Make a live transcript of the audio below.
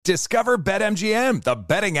Discover BetMGM, the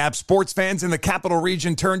betting app sports fans in the capital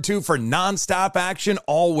region turn to for nonstop action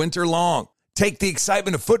all winter long. Take the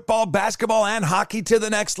excitement of football, basketball, and hockey to the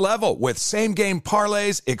next level with same-game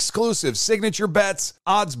parlays, exclusive signature bets,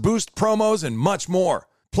 odds boost promos, and much more.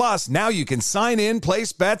 Plus, now you can sign in,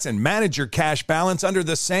 place bets, and manage your cash balance under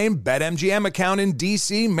the same BetMGM account in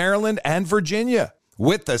D.C., Maryland, and Virginia.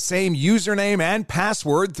 With the same username and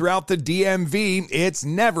password throughout the DMV, it's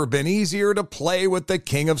never been easier to play with the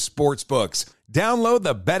king of sportsbooks. Download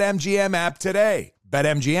the BetMGM app today.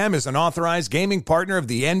 BetMGM is an authorized gaming partner of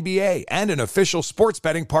the NBA and an official sports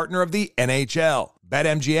betting partner of the NHL.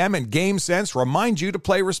 BetMGM and GameSense remind you to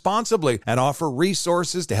play responsibly and offer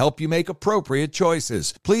resources to help you make appropriate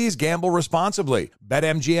choices. Please gamble responsibly.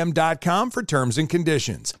 BetMGM.com for terms and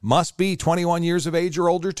conditions. Must be 21 years of age or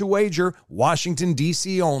older to wager. Washington,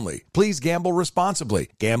 D.C. only. Please gamble responsibly.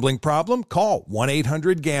 Gambling problem? Call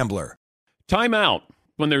 1-800-GAMBLER. Timeout.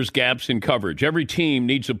 When there's gaps in coverage, every team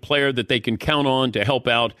needs a player that they can count on to help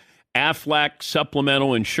out. Aflac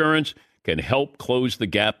Supplemental Insurance can help close the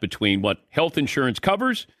gap between what health insurance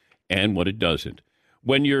covers and what it doesn't.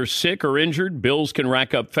 When you're sick or injured, bills can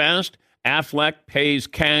rack up fast. Aflac pays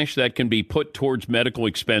cash that can be put towards medical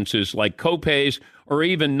expenses like copays or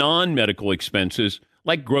even non-medical expenses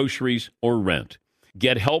like groceries or rent.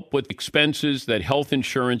 Get help with expenses that health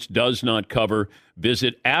insurance does not cover.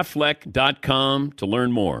 Visit Aflac.com to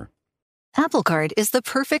learn more. Apple Card is the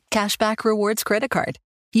perfect cashback rewards credit card.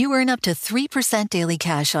 You earn up to 3% daily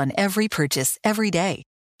cash on every purchase every day.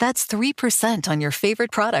 That's 3% on your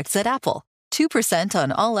favorite products at Apple, 2%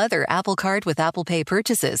 on all other Apple Card with Apple Pay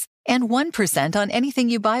purchases, and 1% on anything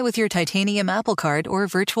you buy with your titanium Apple Card or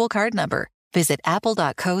virtual card number. Visit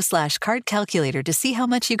apple.co/card calculator to see how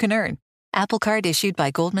much you can earn. Apple Card issued by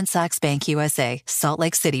Goldman Sachs Bank USA, Salt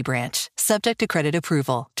Lake City branch. Subject to credit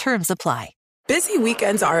approval. Terms apply. Busy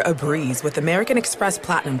weekends are a breeze with American Express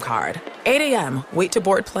Platinum Card. 8 a.m., wait to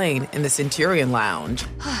board plane in the Centurion Lounge.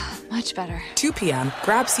 Much better. 2 p.m.,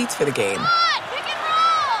 grab seats for the game. Come on, pick and roll!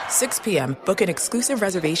 6 p.m., book an exclusive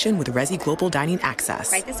reservation with Resi Global Dining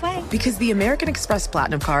Access. Right this way. Because the American Express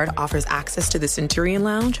Platinum Card offers access to the Centurion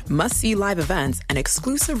Lounge, must-see live events, and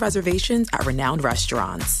exclusive reservations at renowned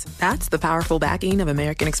restaurants. That's the powerful backing of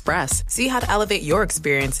American Express. See how to elevate your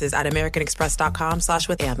experiences at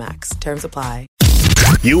americanexpress.com/with-Amex. Terms apply.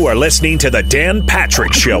 You are listening to the Dan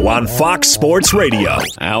Patrick Show on Fox Sports Radio.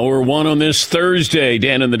 Hour one on this Thursday.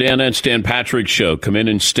 Dan and the Danettes, Dan Patrick Show. Come in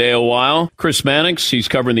and stay a while. Chris Mannix, he's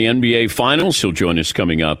covering the NBA Finals. He'll join us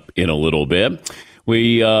coming up in a little bit.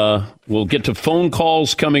 We will get to phone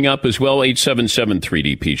calls coming up as well.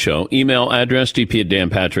 877-3DP Show. Email address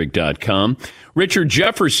dp@danpatrick.com. Richard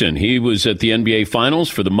Jefferson, he was at the NBA Finals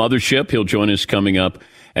for the Mothership. He'll join us coming up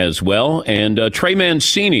as well. And Trey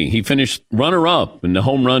Mancini, he finished runner-up in the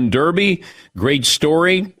Home Run Derby. Great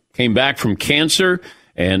story. Came back from cancer.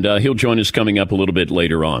 And he'll join us coming up a little bit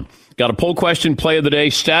later on. Got a poll question, play of the day,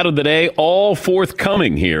 stat of the day, all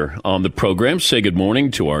forthcoming here on the program. Say good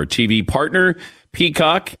morning to our TV partner,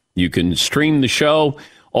 Peacock. You can stream the show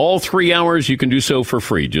all 3 hours. You can do so for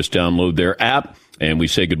free. Just download their app. And we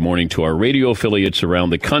say good morning to our radio affiliates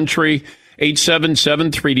around the country.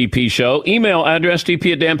 877-3DP Show. Email address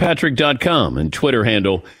dp@danpatrick.com and Twitter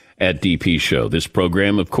handle @DP Show. This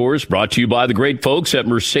program, of course, brought to you by the great folks at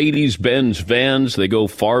Mercedes-Benz Vans. They go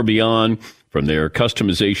far beyond from their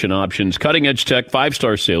customization options, cutting-edge tech,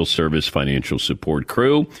 5-star sales service, financial support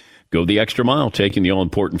crew. Go the extra mile, taking the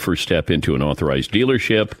all-important first step into an authorized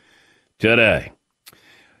dealership today.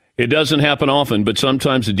 It doesn't happen often, but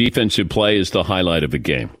sometimes the defensive play is the highlight of a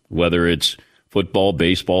game, whether it's football,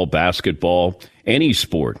 baseball, basketball, any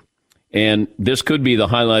sport. And this could be the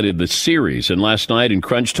highlight of the series. And last night in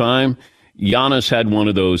crunch time, Giannis had one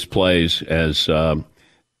of those plays as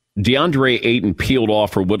DeAndre Ayton peeled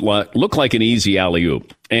off for what looked like an easy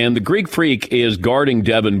alley-oop. And the Greek Freak is guarding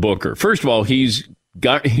Devin Booker. First of all, he's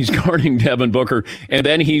guarding Devin Booker, and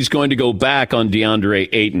then he's going to go back on DeAndre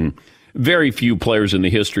Ayton. Very few players in the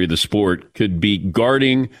history of the sport could be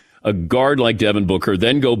guarding a guard like Devin Booker,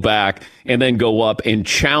 then go back, and then go up and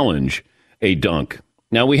challenge a dunk.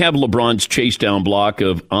 Now, we have LeBron's chase down block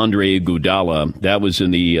of Andre Iguodala. That was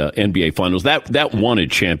in the NBA Finals. That won a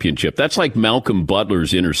championship. That's like Malcolm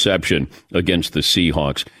Butler's interception against the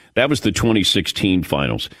Seahawks. That was the 2016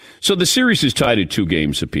 Finals. So the series is tied at 2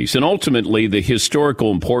 games apiece. And ultimately, the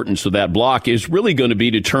historical importance of that block is really going to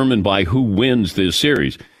be determined by who wins this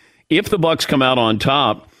series. If the Bucks come out on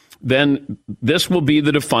top, then this will be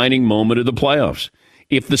the defining moment of the playoffs.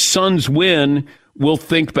 If the Suns win, we'll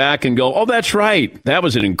think back and go, oh, that's right. That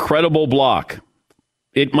was an incredible block.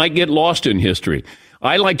 It might get lost in history.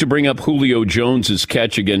 I like to bring up Julio Jones's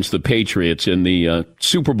catch against the Patriots in the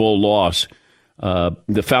Super Bowl loss.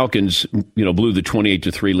 The Falcons, blew the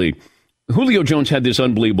 28-3 lead. Julio Jones had this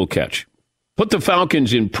unbelievable catch. Put the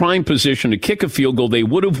Falcons in prime position to kick a field goal. They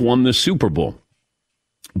would have won the Super Bowl.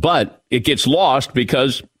 But it gets lost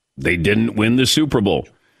because they didn't win the Super Bowl.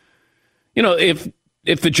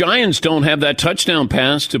 If the Giants don't have that touchdown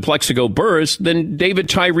pass to Plexico Burress, then David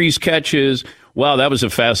Tyree's catch is, wow, that was a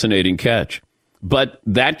fascinating catch. But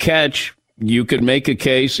that catch, you could make a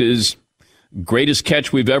case, is greatest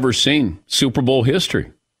catch we've ever seen, Super Bowl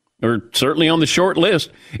history, or certainly on the short list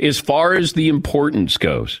as far as the importance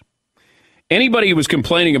goes. Anybody who was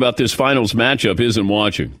complaining about this finals matchup isn't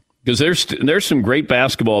watching, because there's some great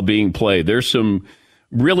basketball being played. There's some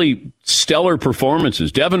really stellar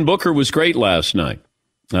performances. Devin Booker was great last night.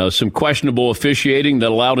 Some questionable officiating that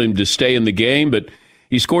allowed him to stay in the game, but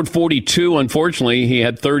he scored 42. Unfortunately, he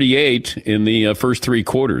had 38 in the first three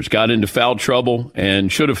quarters. Got into foul trouble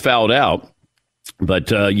and should have fouled out. But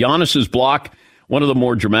Giannis's block, one of the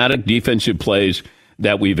more dramatic defensive plays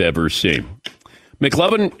that we've ever seen.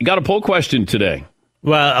 McLovin, got a poll question today.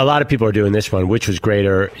 Well, a lot of people are doing this one. Which was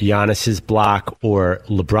greater, Giannis's block or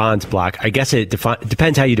LeBron's block? I guess it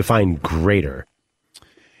depends how you define greater.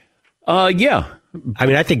 Yeah. I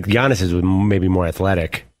mean, I think Giannis's was maybe more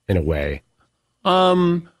athletic in a way.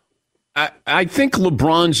 I think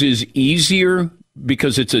LeBron's is easier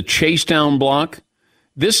because it's a chase down block.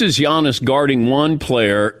 This is Giannis guarding one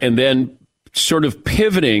player and then sort of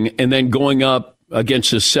pivoting and then going up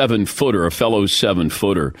against a 7-footer, a fellow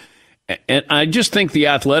 7-footer. And I just think the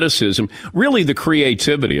athleticism, really the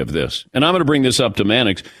creativity of this, and I'm going to bring this up to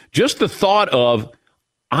Mannix, just the thought of,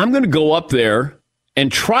 I'm going to go up there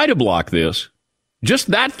and try to block this, just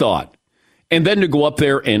that thought, and then to go up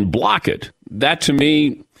there and block it. That, to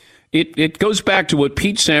me, it goes back to what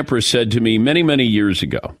Pete Sampras said to me many, many years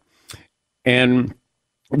ago. And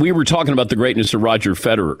we were talking about the greatness of Roger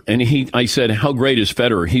Federer, and I said, how great is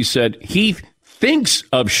Federer? He said, he thinks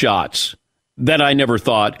of shots that I never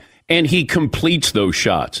thought, and he completes those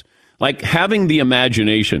shots, like having the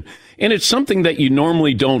imagination. And it's something that you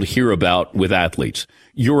normally don't hear about with athletes,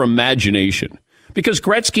 your imagination. Because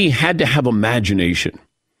Gretzky had to have imagination.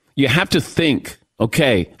 You have to think,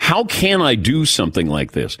 okay, how can I do something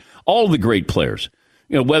like this? All the great players,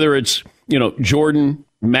 whether it's, Jordan,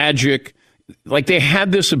 Magic, like they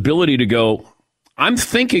had this ability to go, I'm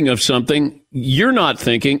thinking of something you're not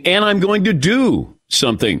thinking, and I'm going to do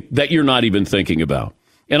something that you're not even thinking about.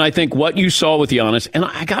 And I think what you saw with Giannis, and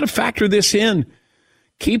I got to factor this in,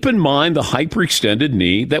 keep in mind the hyperextended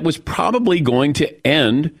knee that was probably going to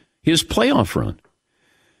end his playoff run.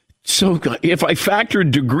 So if I factor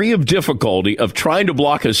degree of difficulty of trying to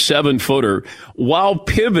block a 7-footer while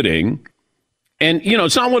pivoting, and,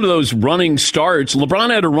 it's not one of those running starts.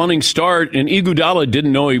 LeBron had a running start, and Iguodala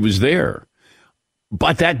didn't know he was there.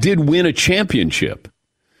 But that did win a championship.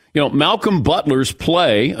 Malcolm Butler's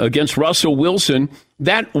play against Russell Wilson,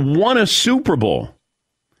 that won a Super Bowl.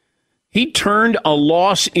 He turned a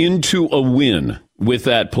loss into a win with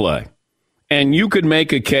that play. And you could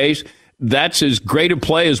make a case that's as great a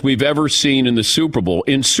play as we've ever seen in the Super Bowl,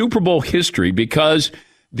 in Super Bowl history, because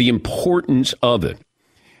the importance of it.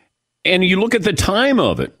 And you look at the time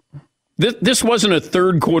of it. This wasn't a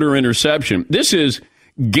third quarter interception. This is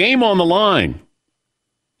game on the line.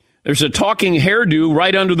 There's a talking hairdo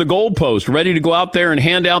right under the goalpost, ready to go out there and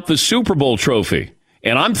hand out the Super Bowl trophy.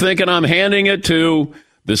 And I'm thinking I'm handing it to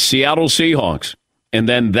the Seattle Seahawks. And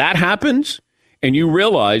then that happens, and you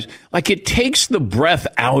realize, it takes the breath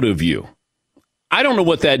out of you. I don't know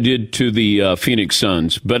what that did to the Phoenix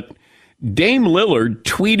Suns, but Dame Lillard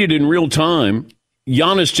tweeted in real time,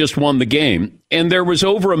 Giannis just won the game, and there was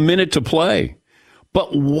over a minute to play.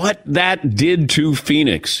 But what that did to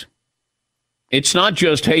Phoenix, it's not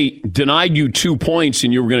just, hey, denied you 2 points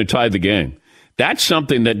and you were going to tie the game. That's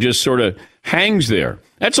something that just sort of hangs there.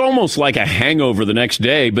 That's almost like a hangover the next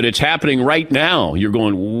day, but it's happening right now. You're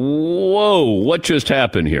going, whoa, what just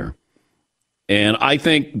happened here? And I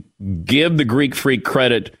think, give the Greek Freak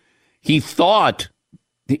credit. He thought,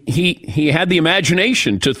 he had the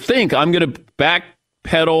imagination to think, I'm going to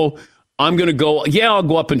backpedal, I'm going to go, I'll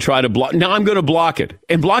go up and try to block. Now I'm going to block it,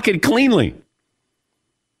 and block it cleanly.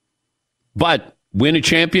 But win a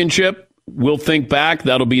championship, we'll think back,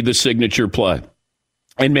 that'll be the signature play.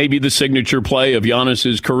 And maybe the signature play of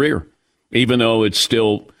Giannis's career, even though it's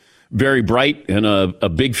still very bright and a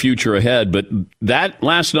big future ahead. But that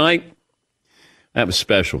last night, that was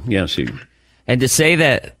special. Yes, and to say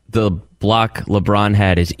that the block LeBron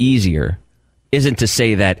had is easier isn't to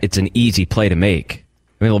say that it's an easy play to make.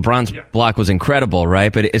 I mean, LeBron's block was incredible,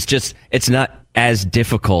 right? But it's not as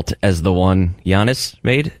difficult as the one Giannis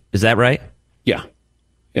made. Is that right? Yeah.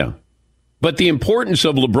 But the importance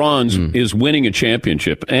of LeBron's is winning a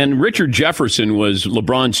championship. And Richard Jefferson was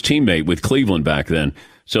LeBron's teammate with Cleveland back then,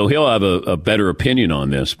 so he'll have a better opinion on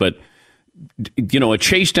this. But, a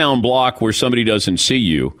chase down block where somebody doesn't see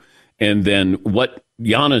you, and then what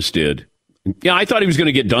Giannis did, I thought he was going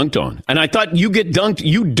to get dunked on. And I thought you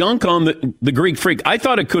dunk on the Greek Freak. I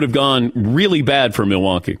thought it could have gone really bad for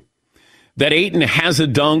Milwaukee. That Ayton has a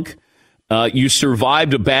dunk. You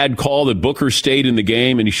survived a bad call that Booker stayed in the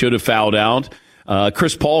game and he should have fouled out.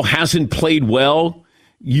 Chris Paul hasn't played well.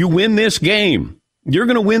 You win this game, you're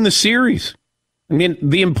going to win the series. I mean,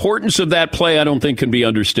 the importance of that play I don't think can be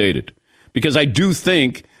understated, because I do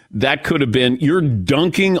think that could have been, you're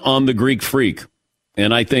dunking on the Greek Freak.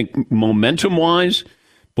 And I think momentum-wise,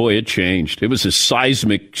 boy, it changed. It was a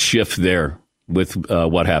seismic shift there with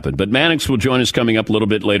what happened. But Mannix will join us coming up a little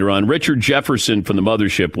bit later on. Richard Jefferson from the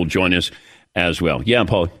Mothership will join us as well. Yeah,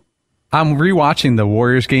 Paul. I'm rewatching the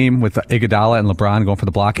Warriors game with Iguodala and LeBron going for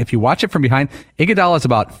the block. If you watch it from behind, Iguodala is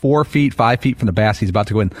about 4 feet, 5 feet from the basket. He's about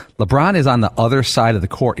to go in. LeBron is on the other side of the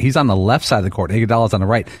court. He's on the left side of the court. Iguodala is on the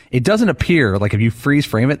right. It doesn't appear, like if you freeze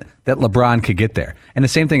frame it, that LeBron could get there. And the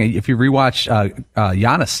same thing, if you rewatch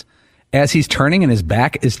Giannis, as he's turning and his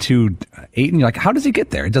back is to Ayton, you're like, how does he get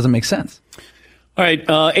there? It doesn't make sense. All right,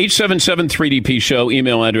 877-3DP show,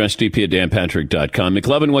 email address dp@danpatrick.com.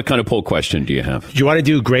 McLevin, what kind of poll question do you have? Do you want to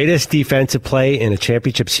do greatest defensive play in a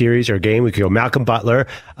championship series or game? We could go Malcolm Butler.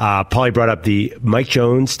 Paulie brought up the Mike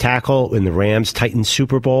Jones tackle in the Rams-Titans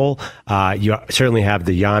Super Bowl. You certainly have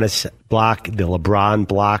the Giannis block, the LeBron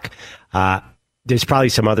block. There's probably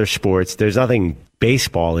some other sports. There's nothing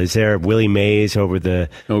baseball. Is there? Willie Mays over the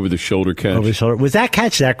shoulder catch. Over the shoulder. Was that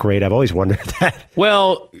catch that great? I've always wondered that.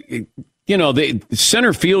 Well, the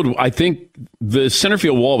center field, I think the center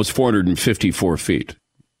field wall was 454 feet.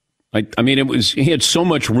 I mean, he had so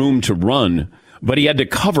much room to run, but he had to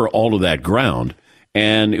cover all of that ground,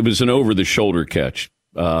 and it was an over-the-shoulder catch.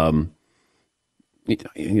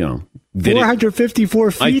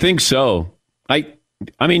 454 feet? I think so. I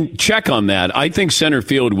mean, check on that. I think center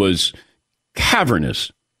field was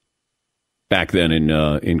cavernous back then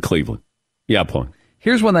in Cleveland. Yeah, Paul.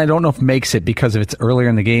 Here's one that I don't know if makes it because of it's earlier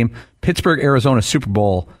in the game. Pittsburgh, Arizona Super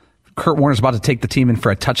Bowl. Kurt Warner's about to take the team in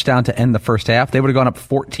for a touchdown to end the first half. They would have gone up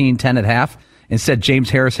 14-10 at half. Instead, James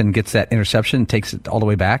Harrison gets that interception and takes it all the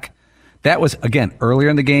way back. That was, again, earlier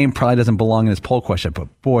in the game. Probably doesn't belong in this poll question, but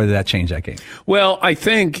boy, did that change that game. Well, I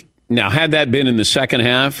think, now, had that been in the second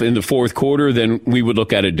half, in the fourth quarter, then we would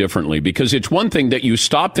look at it differently. Because it's one thing that you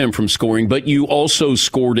stopped them from scoring, but you also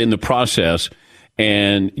scored in the process.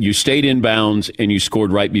 And you stayed in bounds, and you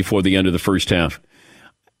scored right before the end of the first half.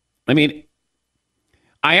 I mean,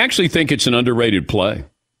 I actually think it's an underrated play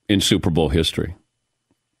in Super Bowl history.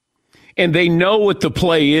 And they know what the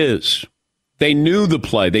play is. They knew the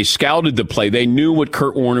play. They scouted the play. They knew what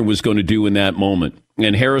Kurt Warner was going to do in that moment.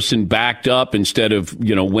 And Harrison backed up instead of,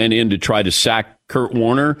 went in to try to sack Kurt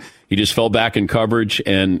Warner. He just fell back in coverage.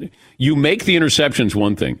 And you make the interceptions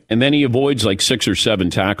one thing, and then he avoids like 6 or 7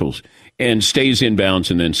 tackles and stays in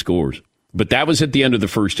bounds and then scores. But that was at the end of the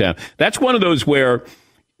first half. That's one of those where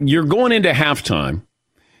you're going into halftime,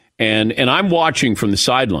 and I'm watching from the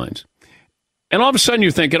sidelines. And all of a sudden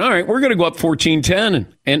you're thinking, all right, we're going to go up 14-10.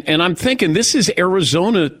 And I'm thinking, this is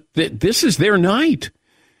Arizona. This is their night.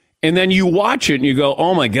 And then you watch it and you go,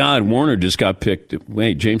 oh, my God, Warner just got picked.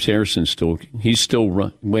 Wait, James Harrison's he's still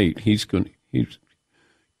run. Wait,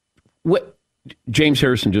 what? James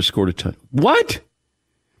Harrison just scored a touchdown. What?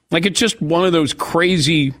 Like, it's just one of those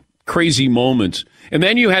crazy, crazy moments. And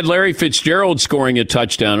then you had Larry Fitzgerald scoring a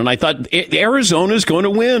touchdown, and I thought, Arizona's going to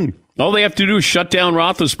win. All they have to do is shut down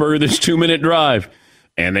Roethlisberger this 2-minute drive.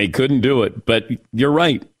 And they couldn't do it. But you're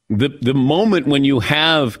right. The moment when you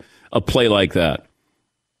have a play like that,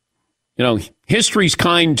 history's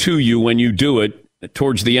kind to you when you do it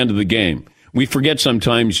towards the end of the game. We forget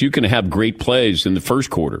sometimes you can have great plays in the first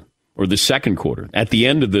quarter or the second quarter at the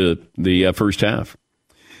end of the first half.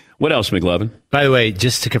 What else, McLevin? By the way,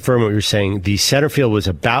 just to confirm what you were saying, the center field was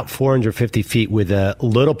about 450 feet with a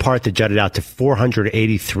little part that jutted out to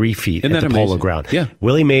 483 feet at the Polo Ground. Yeah.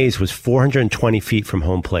 Willie Mays was 420 feet from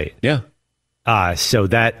home plate. Yeah. So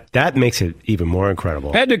that makes it even more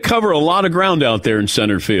incredible. Had to cover a lot of ground out there in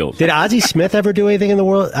center field. Did Ozzie Smith ever do anything in the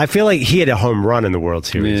World? I feel like he had a home run in the World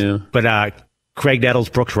Series. Yeah. But Craig Nettles,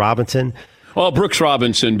 Brooks Robinson. Well, Brooks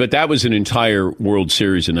Robinson, but that was an entire World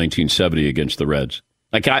Series in 1970 against the Reds.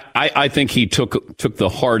 Like, I think he took the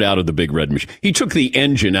heart out of the Big Red Machine. He took the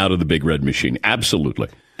engine out of the Big Red Machine. Absolutely.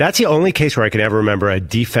 That's the only case where I can ever remember a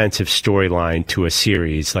defensive storyline to a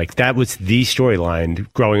series. Like, that was the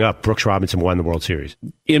storyline growing up. Brooks Robinson won the World Series.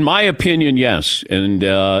 In my opinion, yes. And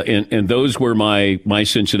those were my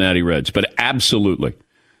Cincinnati Reds. But absolutely.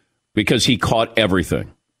 Because he caught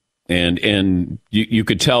everything. And you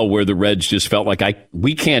could tell where the Reds just felt like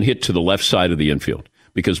we can't hit to the left side of the infield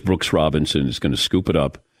because Brooks Robinson is going to scoop it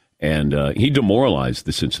up. And he demoralized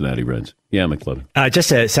the Cincinnati Reds. Yeah, McLovin. Just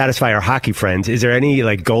to satisfy our hockey friends, is there any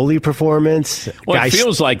goalie performance? Well, it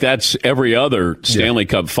feels like that's every other Stanley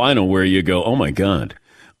Cup final where you go, oh my God.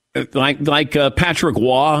 Like Patrick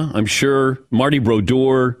Waugh, I'm sure, Marty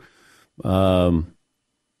Brodeur.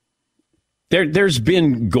 There's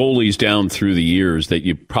been goalies down through the years that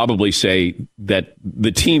you probably say that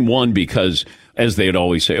the team won because, as they'd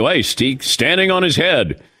always say, hey, Steve, standing on his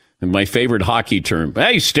head. And my favorite hockey term,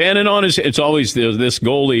 hey, standing on his head. It's always this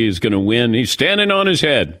goalie is going to win. He's standing on his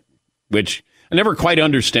head, which I never quite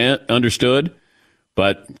understood.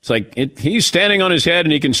 But it's like he's standing on his head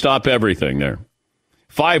and he can stop everything there.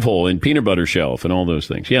 5-hole and peanut butter shelf and all those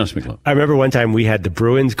things. Yes, McClellan. I remember one time we had the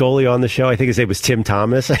Bruins goalie on the show. I think his name was Tim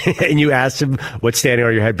Thomas. And you asked him what's standing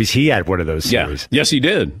on your head because he had one of those series. Yeah. Yes, he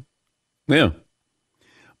did. Yeah.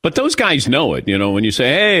 But those guys know it, when you say,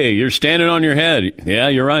 hey, you're standing on your head. Yeah,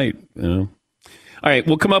 you're right. All right,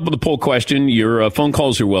 we'll come up with a poll question. Your phone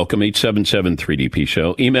calls are welcome, 877-3DP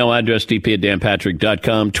Show. Email address,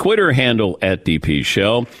 dp@danpatrick.com. Twitter handle @DP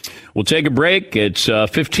Show. We'll take a break. It's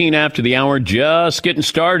 15 after the hour, just getting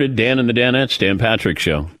started. Dan and the Danettes, Dan Patrick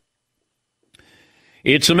Show.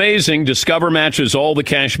 It's amazing. Discover matches all the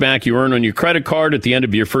cash back you earn on your credit card at the end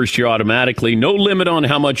of your first year automatically. No limit on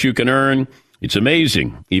how much you can earn. It's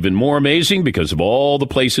amazing. Even more amazing because of all the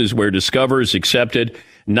places where Discover is accepted.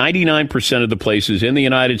 99% of the places in the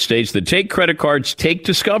United States that take credit cards take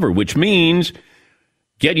Discover, which means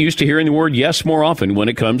get used to hearing the word yes more often when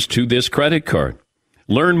it comes to this credit card.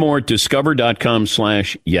 Learn more at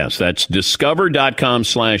discover.com/yes. That's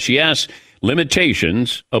discover.com/yes.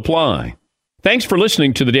 Limitations apply. Thanks for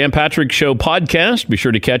listening to the Dan Patrick Show podcast. Be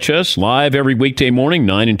sure to catch us live every weekday morning,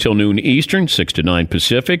 9 until noon Eastern, 6 to 9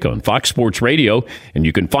 Pacific on Fox Sports Radio. And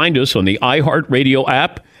you can find us on the iHeartRadio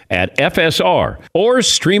app at FSR or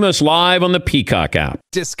stream us live on the Peacock app.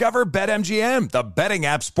 Discover BetMGM, the betting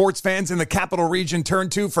app sports fans in the capital region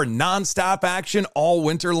turn to for nonstop action all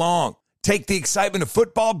winter long. Take the excitement of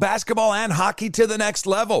football, basketball, and hockey to the next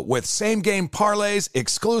level with same-game parlays,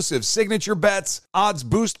 exclusive signature bets, odds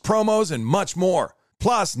boost promos, and much more.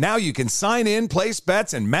 Plus, now you can sign in, place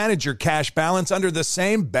bets, and manage your cash balance under the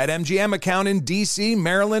same BetMGM account in D.C.,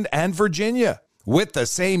 Maryland, and Virginia. With the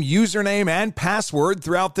same username and password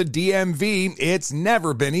throughout the DMV, it's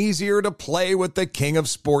never been easier to play with the king of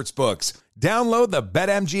sportsbooks. Download the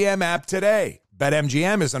BetMGM app today.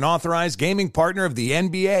 BetMGM is an authorized gaming partner of the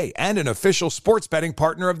NBA and an official sports betting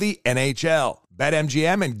partner of the NHL.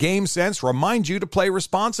 BetMGM and GameSense remind you to play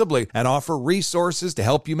responsibly and offer resources to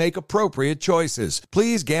help you make appropriate choices.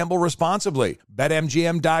 Please gamble responsibly.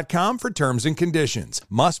 BetMGM.com for terms and conditions.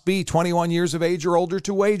 Must be 21 years of age or older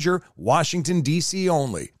to wager. Washington, D.C.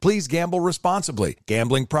 only. Please gamble responsibly.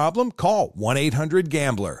 Gambling problem? Call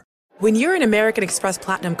 1-800-GAMBLER. When you're an American Express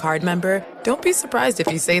Platinum card member, don't be surprised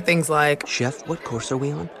if you say things like, Chef, what course are we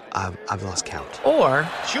on? I've lost count. Or,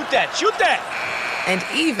 Shoot that! and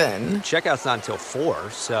even, Checkout's not until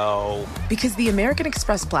 4, so... Because the American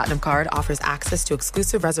Express Platinum Card offers access to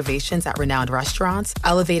exclusive reservations at renowned restaurants,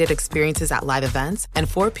 elevated experiences at live events, and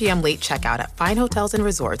 4 p.m. late checkout at fine hotels and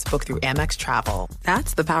resorts booked through Amex Travel.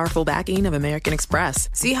 That's the powerful backing of American Express.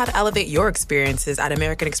 See how to elevate your experiences at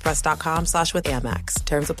americanexpress.com/withAmex.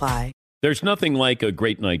 Terms apply. There's nothing like a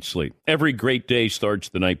great night's sleep. Every great day starts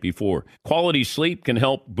the night before. Quality sleep can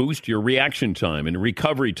help boost your reaction time and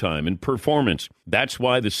recovery time and performance. That's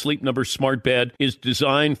why the Sleep Number Smart Bed is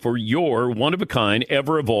designed for your one-of-a-kind,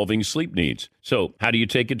 ever-evolving sleep needs. So how do you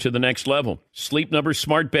take it to the next level? Sleep Number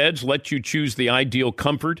Smart Beds let you choose the ideal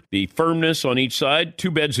comfort, the firmness on each side.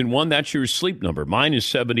 2 beds in one, that's your sleep number. Mine is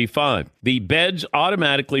 75. The beds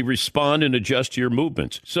automatically respond and adjust to your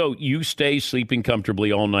movements, so you stay sleeping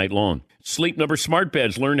comfortably all night long. Sleep Number Smart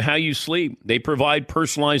Beds learn how you sleep. They provide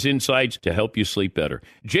personalized insights to help you sleep better.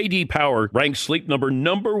 J.D. Power ranks Sleep Number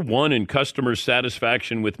 #1 in customer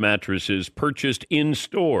satisfaction with mattresses purchased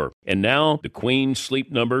in-store. And now, the Queen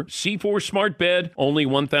Sleep Number C4 Smart Bed, only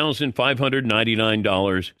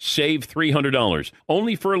 $1,599. Save $300,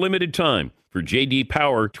 only for a limited time. For J.D.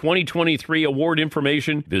 Power 2023 award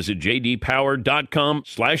information, visit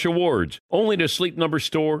jdpower.com/awards. Only to Sleep Number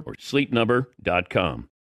store or sleepnumber.com.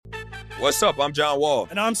 What's up? I'm John Wall.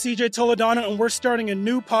 And I'm CJ Toledano, and we're starting a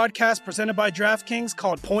new podcast presented by DraftKings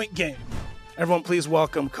called Point Game. Everyone, please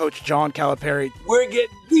welcome Coach John Calipari. We're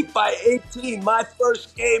getting beat by 18. My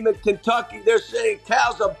first game in Kentucky, they're saying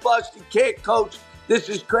Cal's a bust. He can't coach. This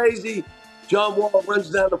is crazy. John Wall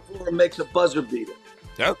runs down the floor and makes a buzzer beater.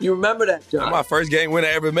 Yep. You remember that, John? That's my first game winner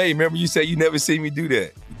I ever made. Remember you said you never seen me do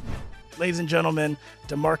that. Ladies and gentlemen,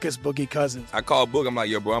 DeMarcus Boogie Cousins. I called Boog. I'm like,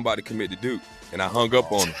 yo, bro, I'm about to commit to Duke. And I hung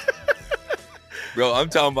up on him. Bro, I'm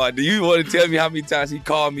talking about, do you want to tell me how many times he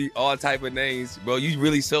called me all type of names? Bro, you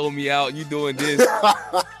really sold me out. You doing this.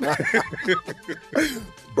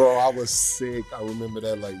 Bro, I was sick. I remember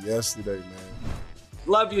that like yesterday, man.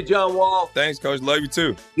 Love you, John Wall. Thanks, Coach. Love you,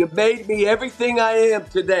 too. You made me everything I am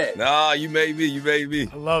today. Nah, you made me. You made me.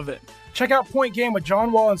 I love it. Check out Point Game with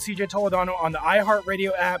John Wall and CJ Toledano on the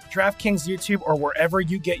iHeartRadio app, DraftKings YouTube, or wherever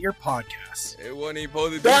you get your podcasts. It wasn't even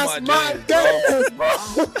supposed to be That's my game,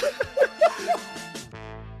 bro.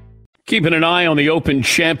 Keeping an eye on the Open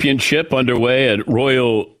Championship underway at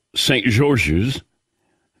Royal St. George's.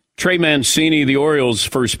 Trey Mancini, the Orioles'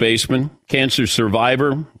 first baseman, cancer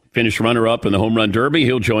survivor, finished runner-up in the Home Run Derby.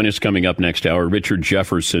 He'll join us coming up next hour. Richard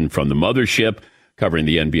Jefferson from the Mothership, covering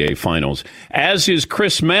the NBA Finals. As is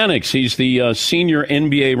Chris Mannix. He's the senior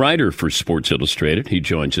NBA writer for Sports Illustrated. He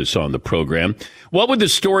joins us on the program. What would the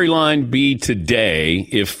storyline be today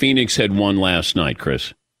if Phoenix had won last night,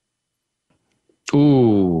 Chris?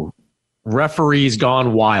 Ooh, referees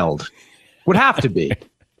gone wild. Would have to be.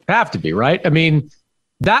 Have to be, right? I mean,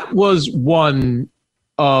 that was one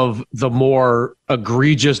of the more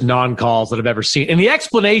egregious non-calls that I've ever seen. And the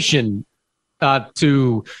explanation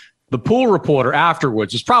to the pool reporter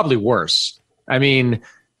afterwards was probably worse. I mean,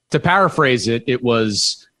 to paraphrase it, it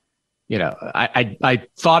was, you know, I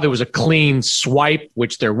thought it was a clean swipe,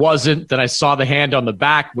 which there wasn't. Then I saw the hand on the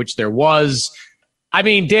back, which there was. I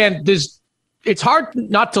mean, Dan, it's hard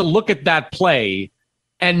not to look at that play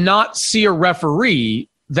and not see a referee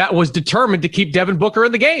that was determined to keep Devin Booker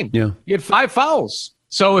in the game. Yeah. He had 5 fouls.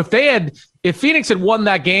 So if Phoenix had won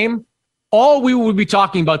that game, all we would be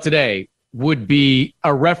talking about today would be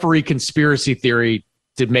a referee conspiracy theory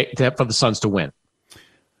for the Suns to win.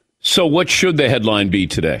 So what should the headline be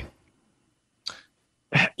today?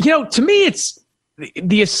 You know, to me, it's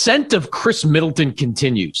the ascent of Chris Middleton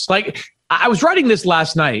continues. Like, I was writing this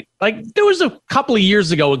last night. Like, there was a couple of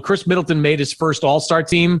years ago when Chris Middleton made his first All-Star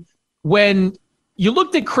team, when you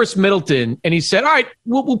looked at Chris Middleton and he said, all right,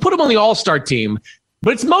 we'll put him on the All-Star team,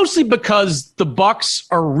 but it's mostly because the Bucks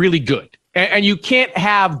are really good. And you can't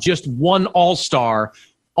have just one All-Star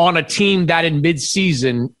on a team that in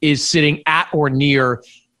midseason is sitting at or near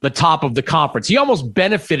the top of the conference. He almost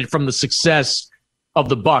benefited from the success of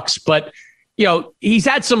the Bucks, but you know, he's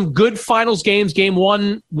had some good finals games. Game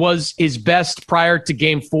 1 was his best prior to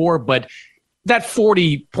Game 4, but that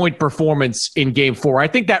 40-point performance in Game 4, I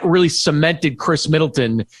think that really cemented Chris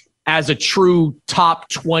Middleton as a true top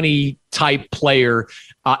 20 type player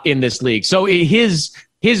in this league. So his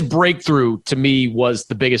breakthrough, to me, was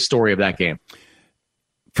the biggest story of that game.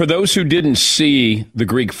 For those who didn't see the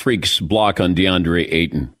Greek Freaks block on DeAndre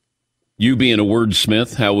Ayton, you being a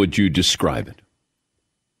wordsmith, how would you describe it?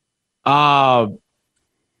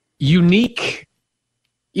 Unique.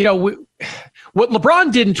 You know, what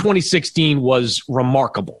LeBron did in 2016 was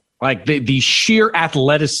remarkable. Like the sheer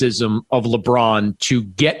athleticism of LeBron to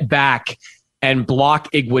get back and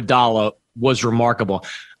block Iguodala was remarkable.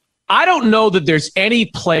 I don't know that there's any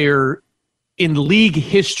player in league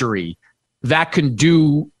history that can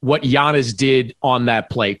do what Giannis did on that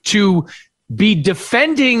play. To be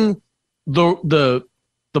defending the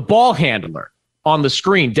ball handler on the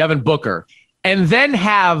screen, Devin Booker, and then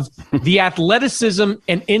have the athleticism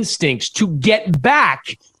and instincts to get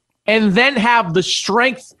back and then have the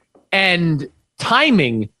strength and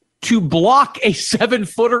timing to block a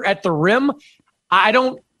 7-footer at the rim. I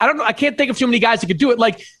don't know. I can't think of too many guys that could do it.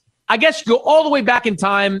 Like, I guess go all the way back in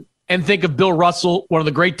time and think of Bill Russell, one of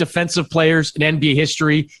the great defensive players in NBA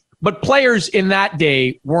history. But players in that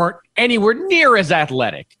day weren't anywhere near as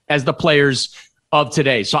athletic as the players of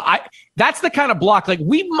today. So that's the kind of block like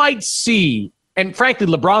we might see. And frankly,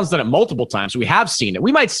 LeBron's done it multiple times. We have seen it.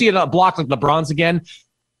 We might see it a block like LeBron's again.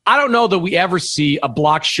 I don't know that we ever see a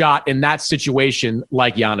block shot in that situation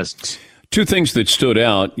like Giannis. Two things that stood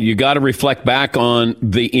out. You got to reflect back on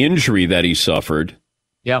the injury that he suffered.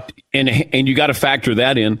 Yeah. And you got to factor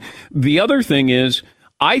that in. The other thing is,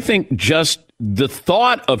 I think just the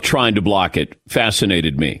thought of trying to block it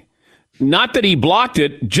fascinated me. Not that he blocked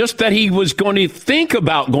it, just that he was going to think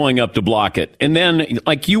about going up to block it. And then,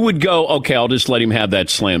 like, you would go, okay, I'll just let him have that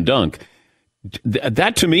slam dunk.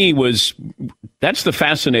 that to me that's the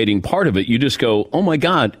fascinating part of it. You just go, oh my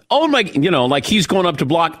God, like he's going up to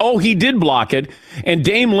block. Oh, he did block it. And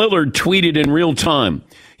Dame Lillard tweeted in real time.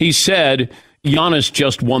 He said, Giannis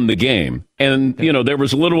just won the game. And, there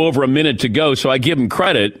was a little over a minute to go. So I give him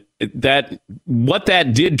credit that what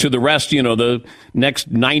that did to the rest, the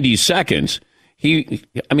next 90 seconds.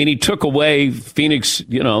 He took away Phoenix,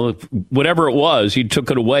 whatever it was, he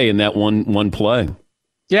took it away in that one play.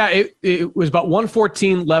 Yeah, it was about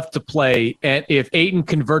 1:14 left to play, and if Ayton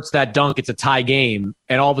converts that dunk, it's a tie game,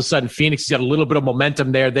 and all of a sudden Phoenix has got a little bit of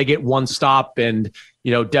momentum there. They get one stop, and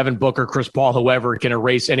Devin Booker, Chris Paul, whoever can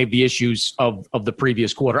erase any of the issues of the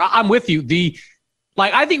previous quarter. I'm with you.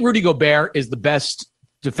 I think Rudy Gobert is the best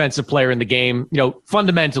defensive player in the game.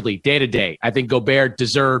 Fundamentally, day to day, I think Gobert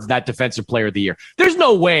deserved that Defensive Player of the Year. There's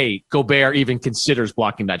no way Gobert even considers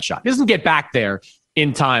blocking that shot. He doesn't get back there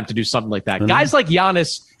in time to do something like that. Mm-hmm. Guys like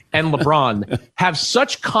Giannis and LeBron have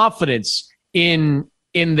such confidence in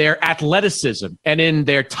their athleticism and in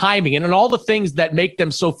their timing and in all the things that make them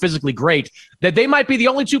so physically great that they might be the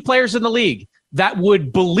only two players in the league that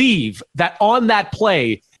would believe that on that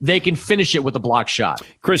play they can finish it with a block shot.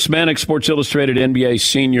 Chris Mannix, Sports Illustrated NBA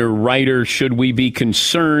senior writer. Should we be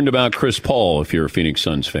concerned about Chris Paul if you're a Phoenix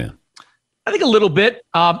Suns fan? I think a little bit,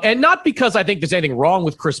 and not because I think there's anything wrong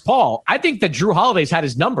with Chris Paul. I think that Drew Holiday's had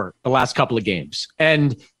his number the last couple of games.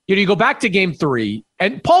 And, you go back to game 3,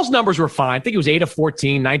 and Paul's numbers were fine. I think it was 8 of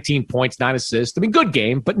 14, 19 points, 9 assists. I mean, good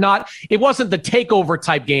game, but it wasn't the takeover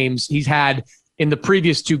type games he's had in the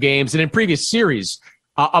previous 2 games and in previous series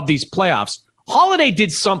of these playoffs. Holiday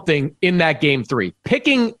did something in that game 3,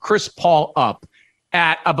 picking Chris Paul up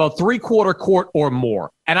at about 3/4 court or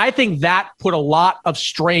more. And I think that put a lot of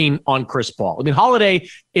strain on Chris Paul. I mean, Holiday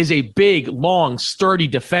is a big, long, sturdy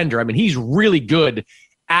defender. I mean, he's really good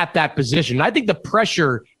at that position. And I think the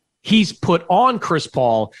pressure he's put on Chris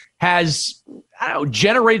Paul has,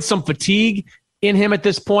 generated some fatigue in him at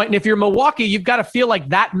this point. And if you're Milwaukee, you've got to feel like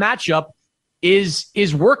that matchup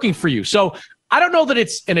is working for you. So I don't know that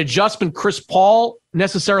it's an adjustment Chris Paul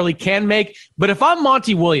necessarily can make, but if I'm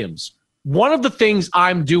Monty Williams, one of the things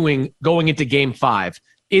I'm doing going into game 5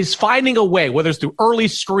 is finding a way, whether it's through early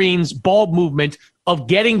screens, ball movement, of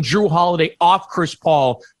getting Drew Holiday off Chris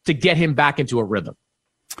Paul to get him back into a rhythm.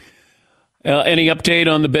 Any update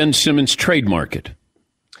on the Ben Simmons trade market?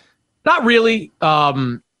 Not really.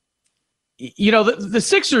 The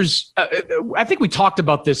Sixers, I think we talked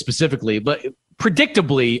about this specifically, but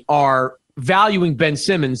predictably are valuing Ben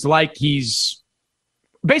Simmons like he's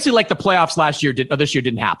basically like the playoffs this year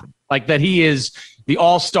didn't happen. Like that he is the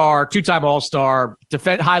all-star, 2-time all-star,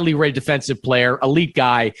 highly rated defensive player, elite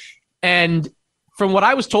guy. And from what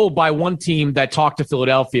I was told by one team that talked to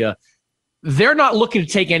Philadelphia, they're not looking to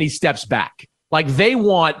take any steps back. Like they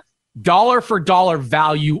want dollar for dollar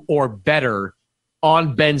value or better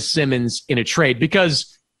on Ben Simmons in a trade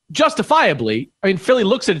because justifiably, Philly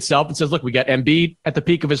looks at itself and says, look, we got Embiid at the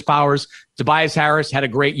peak of his powers. Tobias Harris had a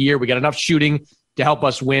great year. We got enough shooting to help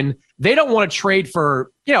us win. They don't want to trade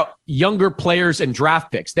for, younger players and draft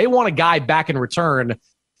picks. They want a guy back in return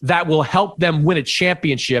that will help them win a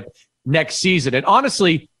championship next season. And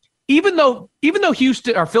honestly, even though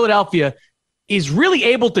Houston or Philadelphia is really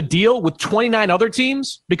able to deal with 29 other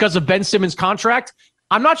teams because of Ben Simmons' contract,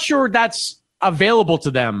 I'm not sure that's available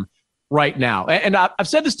to them right now. And I've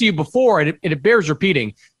said this to you before, and it bears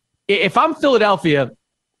repeating. If I'm Philadelphia,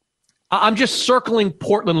 I'm just circling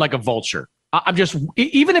Portland like a vulture. I'm just,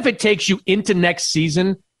 even if it takes you into next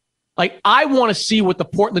season, like I want to see what the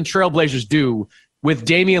Portland Trailblazers do with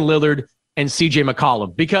Damian Lillard and CJ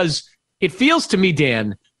McCollum, because it feels to me,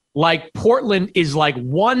 Dan, like Portland is like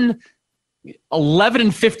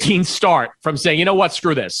 11-15 start from saying, you know what,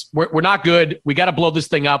 screw this. We're not good. We got to blow this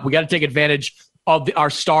thing up. We got to take advantage of our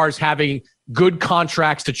stars having good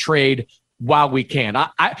contracts to trade while we can.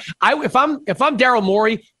 If I'm Daryl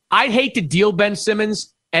Morey, I'd hate to deal Ben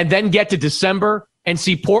Simmons and then get to December and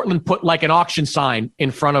see Portland put like an auction sign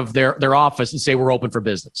in front of their office and say we're open for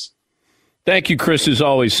business. Thank you, Chris, as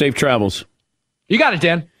always. Safe travels. You got it,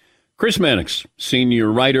 Dan. Chris Mannix, senior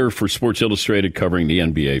writer for Sports Illustrated covering the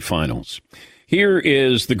NBA Finals. Here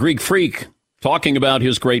is the Greek Freak talking about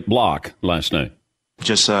his great block last night.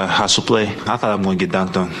 Just hustle play. I thought I'm going to get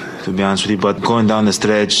dunked on, to be honest with you. But going down the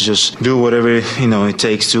stretch, just do whatever, it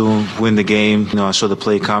takes to win the game. I saw the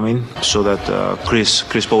play coming. So that Chris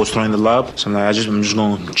Paul was throwing the lob. So I'm just going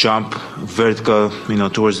to jump vertical,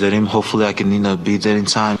 towards the rim. Hopefully I can, be there in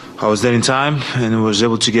time. I was there in time and was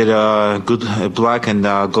able to get a good block and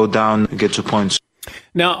go down and get 2 points.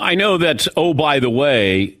 Now, I know that, by the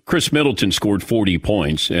way, Chris Middleton scored 40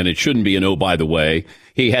 points, and it shouldn't be an by the way.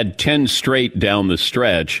 he had 10 straight down the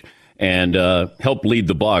stretch and helped lead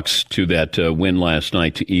the Bucs to that win last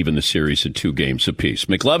night to even the series at 2 games apiece.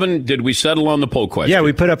 McLevin, did we settle on the poll question? Yeah,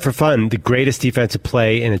 we put up for fun the greatest defensive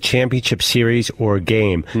play in a championship series or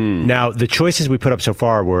game. Now, the choices we put up so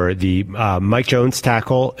far were the Mike Jones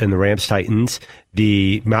tackle in the Rams-Titans,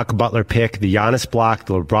 the Malcolm Butler pick, the Giannis block,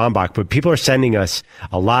 the LeBron block, but people are sending us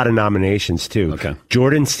a lot of nominations, too. Okay.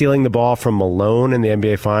 Jordan stealing the ball from Malone in the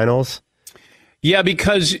NBA Finals. Yeah,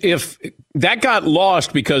 because if that got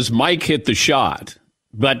lost because Mike hit the shot,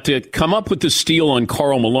 but to come up with the steal on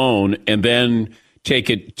Karl Malone and then take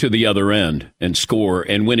it to the other end and score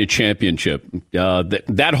and win a championship, the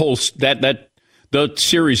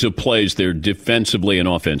series of plays there defensively and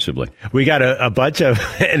offensively. We got a bunch of,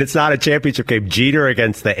 and it's not a championship game, Jeter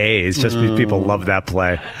against the A's, just because people love that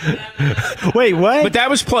play. Wait, what? But that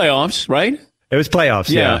was playoffs, right? It was playoffs,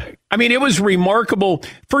 yeah. I mean, it was remarkable.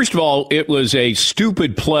 First of all, it was a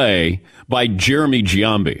stupid play by Jeremy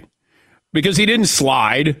Giambi because he didn't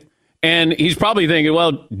slide. And he's probably thinking,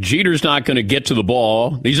 well, Jeter's not going to get to the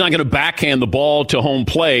ball. He's not going to backhand the ball to home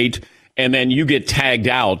plate. And then you get tagged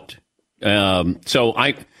out. So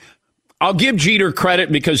I'll give Jeter credit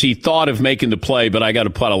because he thought of making the play, but I got to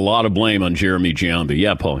put a lot of blame on Jeremy Giambi.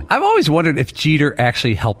 Yeah, Paul. I've always wondered if Jeter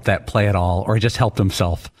actually helped that play at all or just helped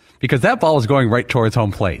himself. Because that ball was going right towards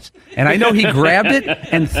home plate. And I know he grabbed it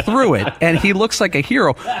and threw it, and he looks like a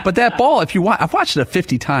hero. But that ball, I've watched it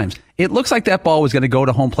 50 times. It looks like that ball was going to go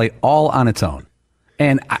to home plate all on its own.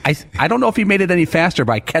 And I don't know if he made it any faster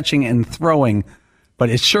by catching and throwing,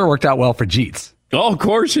 but it sure worked out well for Jeets. Oh, of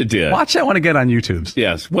course it did. Watch that one again on YouTube.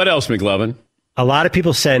 Yes. What else, McLevin? A lot of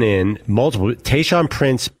people sent in multiple. Tayshaun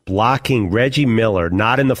Prince blocking Reggie Miller,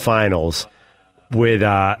 not in the finals, with,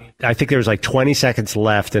 I think there was like 20 seconds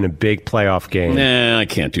left in a big playoff game. Nah, I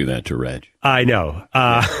can't do that to Reg. I know.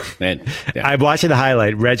 Yeah. I'm watching the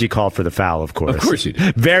highlight. Reggie called for the foul, of course. Of course he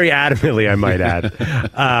did. Very adamantly, I might add.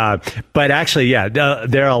 But actually, yeah,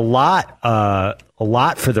 there are a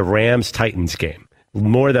lot for the Rams-Titans game.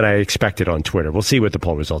 More than I expected on Twitter. We'll see what the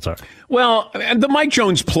poll results are. Well, the Mike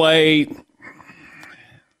Jones play,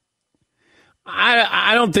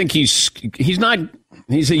 I don't think he's not.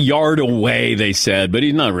 He's a yard away, they said, but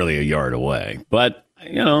he's not really a yard away. But,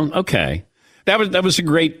 okay. That was a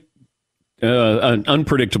great, an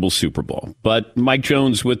unpredictable Super Bowl. But Mike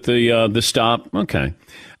Jones with the stop, okay.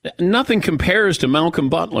 Nothing compares to Malcolm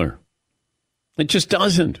Butler. It just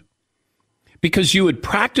doesn't. Because you had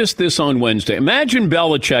practiced this on Wednesday. Imagine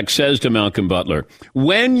Belichick says to Malcolm Butler,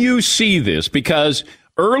 when you see this, because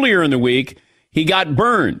earlier in the week, he got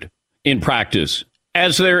burned in practice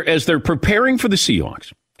as they're preparing for the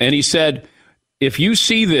Seahawks. And he said, if you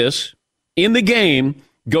see this in the game,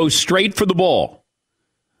 go straight for the ball.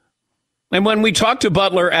 And when we talked to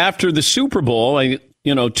Butler after the Super Bowl,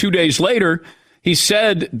 2 days later, he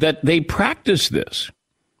said that they practiced this.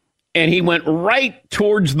 And he went right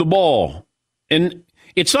towards the ball. And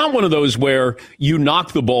it's not one of those where you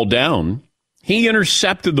knock the ball down. He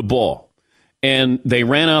intercepted the ball. And they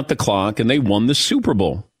ran out the clock and they won the Super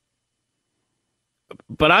Bowl.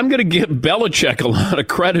 But I'm going to give Belichick a lot of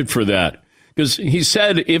credit for that because he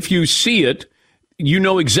said if you see it, you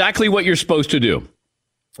know exactly what you're supposed to do.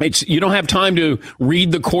 You don't have time to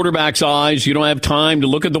read the quarterback's eyes. You don't have time to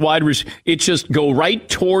look at the wide receiver. It's just go right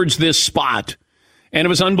towards this spot. And it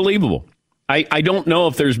was unbelievable. I don't know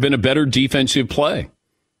if there's been a better defensive play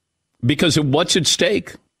because of what's at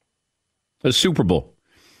stake. A Super Bowl.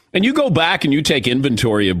 And you go back and you take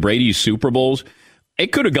inventory of Brady's Super Bowls,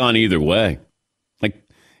 it could have gone either way.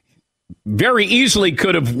 Very easily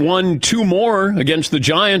could have won 2 more against the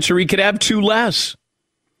Giants, or he could have 2 less.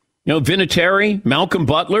 Vinatieri, Malcolm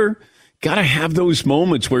Butler, got to have those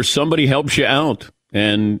moments where somebody helps you out.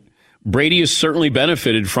 And Brady has certainly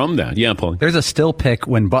benefited from that. Yeah, Paul. There's a still pick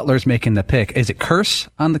when Butler's making the pick. Is it Curse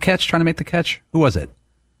on the catch, trying to make the catch? Who was it?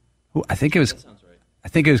 I think it was. Right. I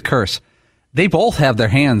think it was Curse. They both have their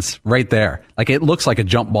hands right there. It looks like a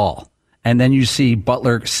jump ball. And then you see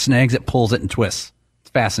Butler snags it, pulls it, and twists.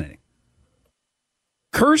 It's fascinating.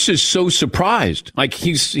 Curse is so surprised.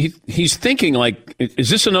 He's thinking, is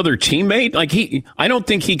this another teammate? I don't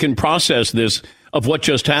think he can process this of what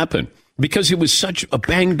just happened because it was such a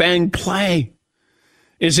bang play.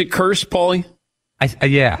 Is it Curse, Paulie?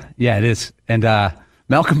 Yeah, it is. And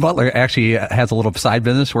Malcolm Butler actually has a little side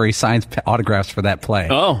business where he signs autographs for that play.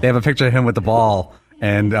 Oh, they have a picture of him with the ball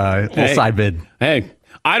and a little side bid. Hey.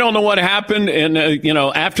 I don't know what happened, and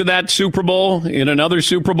after that Super Bowl, in another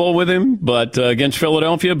Super Bowl with him, but against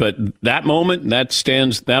Philadelphia. But that moment,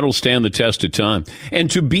 that'll stand the test of time.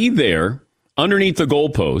 And to be there underneath the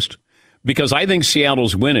goalpost, because I think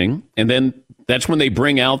Seattle's winning, and then That's when they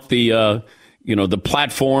bring out the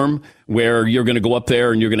platform where you're going to go up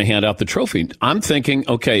there and you're going to hand out the trophy. I'm thinking,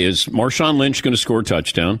 okay, is Marshawn Lynch going to score a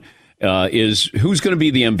touchdown? Who's going to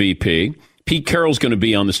be the MVP? Pete Carroll's going to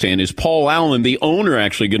be on the stand. Is Paul Allen, the owner,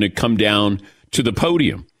 actually going to come down to the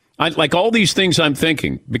podium? Like all these things I'm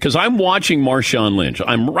thinking, because I'm watching Marshawn Lynch.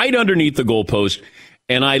 I'm right underneath the goalpost,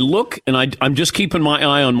 and I look, and I'm just keeping my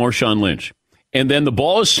eye on Marshawn Lynch. And then the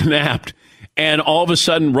ball is snapped, and all of a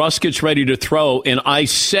sudden Russ gets ready to throw, and I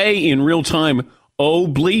say in real time, oh,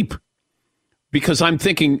 bleep, because I'm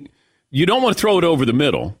thinking you don't want to throw it over the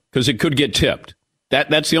middle because it could get tipped.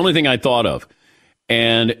 That's the only thing I thought of.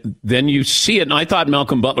 And then you see it, and I thought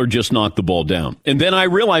Malcolm Butler just knocked the ball down. And then I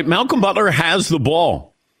realized Malcolm Butler has the ball.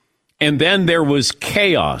 And then there was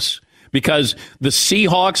chaos because the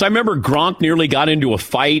Seahawks, I remember Gronk nearly got into a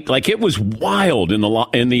fight. Like, it was wild in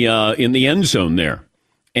the end zone there.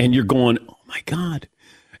 And you're going, oh, my God.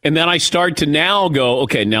 And then I start to now go,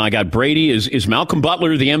 okay, now I got Brady. Is Malcolm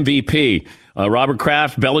Butler the MVP? Robert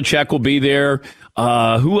Kraft, Belichick will be there.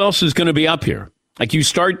 Who else is going to be up here? Like, you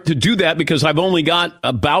start to do that because I've only got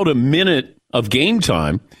about a minute of game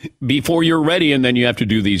time before you're ready, and then you have to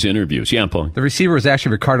do these interviews. Yeah, Paul. The receiver was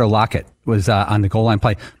actually Ricardo Lockett, was on the goal line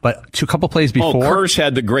play. But a couple plays before. Curse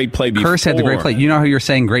had the great play before. Curse had the great play. You know how you're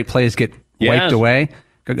saying great plays get wiped away?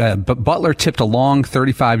 But Butler tipped a long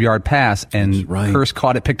 35-yard pass, and Curse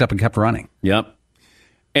caught it, picked up, and kept running. Yep.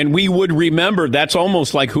 And we would remember, that's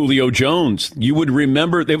almost like Julio Jones. You would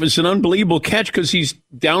remember, it was an unbelievable catch because he's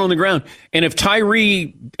down on the ground. And if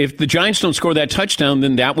the Giants don't score that touchdown,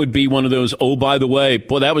 then that would be one of those, oh, by the way,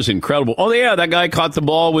 boy, that was incredible. Oh, yeah, that guy caught the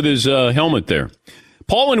ball with his helmet there.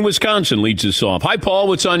 Paul in Wisconsin leads us off. Hi, Paul,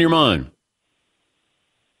 what's on your mind?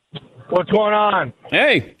 What's going on?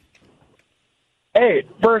 Hey. Hey,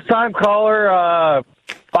 first-time caller,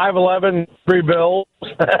 5'11", 3 bills.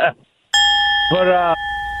 But,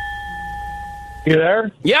 you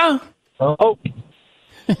there? Yeah. Oh.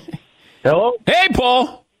 Hello? Hey,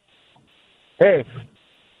 Paul. Hey,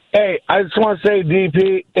 I just want to say,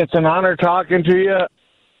 DP, it's an honor talking to you.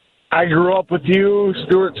 I grew up with you,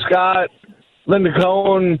 Stuart Scott, Linda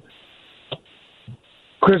Cohn,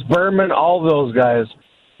 Chris Berman, all those guys.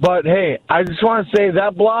 But, hey, I just want to say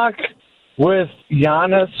that block with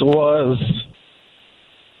Giannis was...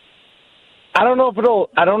 I don't know if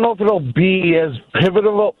it'll be as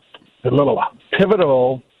pivotal as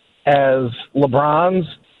LeBron's,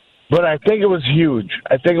 but I think it was huge.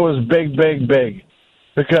 I think it was big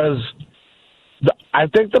because I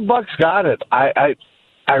think the Bucks got it. I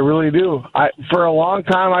really do. For a long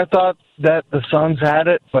time I thought that the Suns had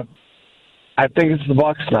it, but I think it's the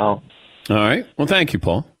Bucks now. All right. Well, thank you,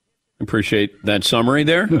 Paul. Appreciate that summary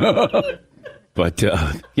there. But,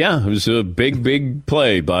 yeah, it was a big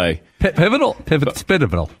play by... Pivotal.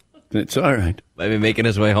 It's all right. Maybe making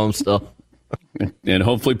his way home still. And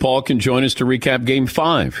hopefully Paul can join us to recap Game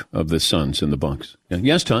 5 of the Suns and the Bucks.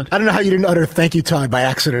 Yes, Todd? I don't know how you didn't utter thank you, Todd, by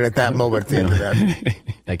accident at that moment at the end of that.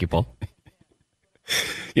 Thank you, Paul.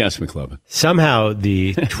 Yes, McLovin. Somehow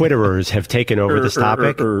the Twitterers have taken over this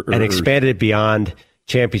topic and expanded it beyond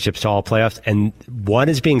championships to all playoffs, and one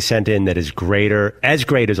is being sent in that is great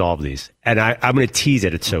as all of these. And I'm going to tease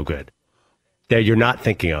it. It's so good that you're not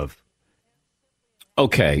thinking of.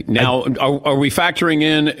 Okay. Now, are we factoring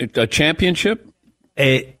in a championship?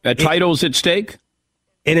 Titles at stake?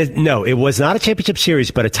 No, it was not a championship series,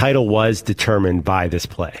 but a title was determined by this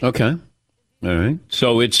play. Okay. All right.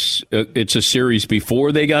 So it's a series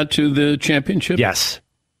before they got to the championship? Yes.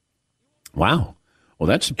 Wow. Well,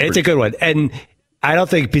 it's a good one. And I don't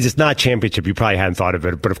think, because it's not championship, you probably hadn't thought of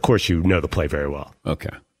it, but of course you know the play very well. Okay.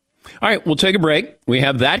 All right, we'll take a break. We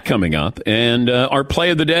have that coming up, and our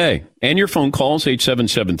play of the day, and your phone calls,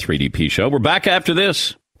 877-3DP-SHOW. We're back after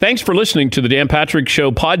this. Thanks for listening to the Dan Patrick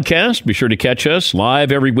Show podcast. Be sure to catch us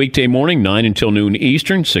live every weekday morning, 9 until noon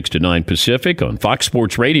Eastern, 6 to 9 Pacific on Fox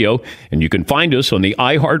Sports Radio, and you can find us on the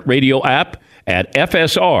iHeartRadio app at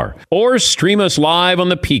FSR, or stream us live on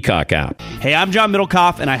the Peacock app. Hey, I'm John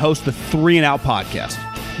Middlecoff, and I host the 3 and Out podcast.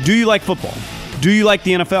 Do you like football? Do you like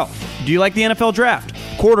the NFL? Do you like the NFL draft?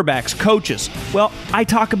 Quarterbacks, coaches? Well, I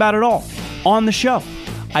talk about it all on the show.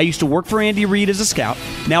 I used to work for Andy Reid as a scout.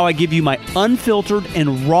 Now I give you my unfiltered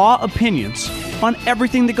and raw opinions on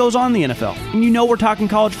everything that goes on in the NFL. And you know we're talking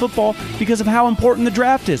college football because of how important the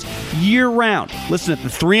draft is year-round. Listen to the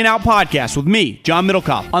 3 and Out podcast with me, John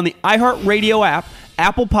Middlecoff, on the iHeartRadio app,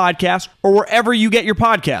 Apple Podcasts, or wherever you get your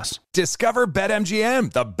podcasts. Discover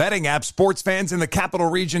BetMGM, the betting app sports fans in the capital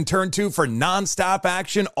region turn to for nonstop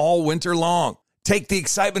action all winter long. Take the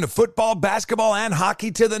excitement of football, basketball, and hockey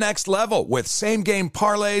to the next level with same-game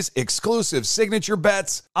parlays, exclusive signature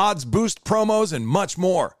bets, odds boost promos, and much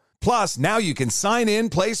more. Plus, now you can sign in,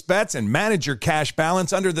 place bets, and manage your cash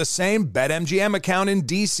balance under the same BetMGM account in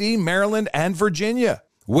D.C., Maryland, and Virginia.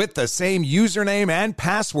 With the same username and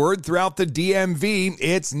password throughout the DMV,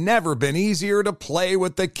 it's never been easier to play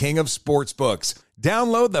with the king of sportsbooks.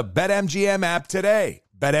 Download the BetMGM app today.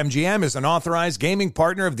 BetMGM is an authorized gaming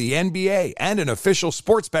partner of the NBA and an official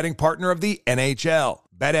sports betting partner of the NHL.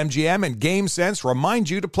 BetMGM and GameSense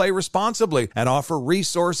remind you to play responsibly and offer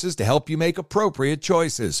resources to help you make appropriate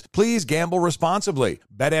choices. Please gamble responsibly.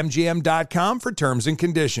 BetMGM.com for terms and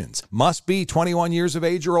conditions. Must be 21 years of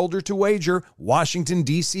age or older to wager. Washington,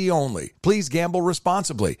 D.C. only. Please gamble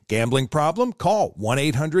responsibly. Gambling problem? Call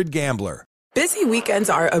 1-800-GAMBLER. Busy weekends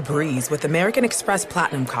are a breeze with American Express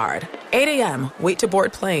Platinum Card. 8 a.m., wait to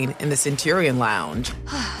board plane in the Centurion Lounge.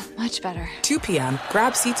 Much better. 2 p.m.,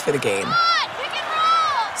 grab seats for the game.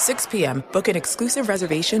 6 p.m., book an exclusive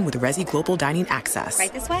reservation with Resi Global Dining Access.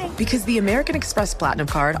 Right this way. Because the American Express Platinum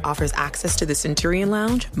Card offers access to the Centurion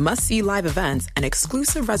Lounge, must-see live events, and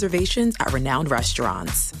exclusive reservations at renowned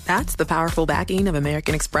restaurants. That's the powerful backing of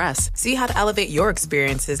American Express. See how to elevate your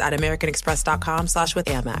experiences at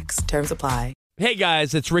americanexpress.com/withAmex. Terms apply. Hey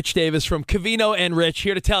guys, it's Rich Davis from Covino and Rich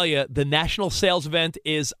here to tell you the national sales event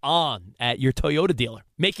is on at your Toyota dealer,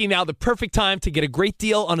 making now the perfect time to get a great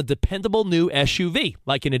deal on a dependable new SUV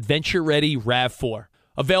like an adventure-ready RAV4.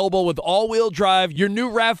 Available with all-wheel drive, your new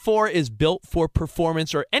RAV4 is built for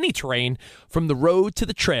performance or any terrain from the road to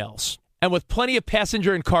the trails. And with plenty of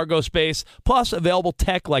passenger and cargo space, plus available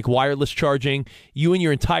tech like wireless charging, you and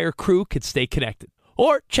your entire crew could stay connected.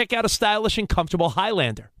 Or check out a stylish and comfortable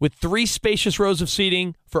Highlander with 3 spacious rows of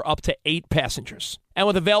seating for up to 8 passengers. And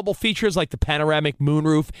with available features like the panoramic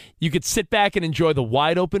moonroof, you could sit back and enjoy the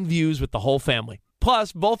wide-open views with the whole family.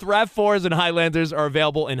 Plus, both RAV4s and Highlanders are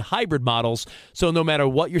available in hybrid models, so no matter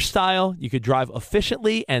what your style, you could drive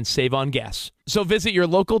efficiently and save on gas. So visit your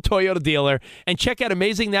local Toyota dealer and check out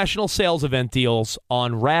amazing national sales event deals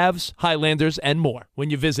on RAVs, Highlanders, and more when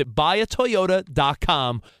you visit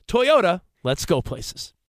buyatoyota.com. Toyota, let's go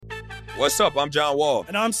places. What's up? I'm John Wall.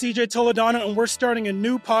 And I'm CJ Toledano, and we're starting a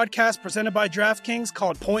new podcast presented by DraftKings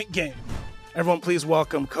called Point Game. Everyone, please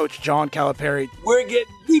welcome Coach John Calipari. We're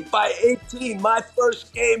getting beat by 18. My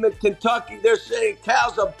first game in Kentucky, they're saying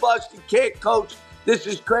Cal's a bust. He can't coach. This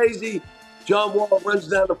is crazy. John Wall runs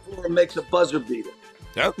down the floor and makes a buzzer beater.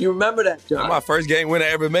 Yep. You remember that, John? That's my first game win I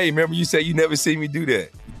ever made. Remember you said you never seen me do that.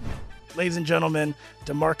 Ladies and gentlemen,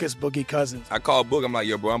 DeMarcus Boogie Cousins. I called Book. I'm like,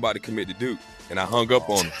 yo, bro, I'm about to commit to Duke. And I hung up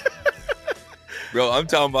on him. Bro, I'm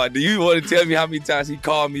talking about, do you want to tell me how many times he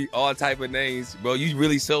called me all type of names? Bro, you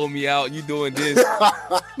really sold me out. You doing this.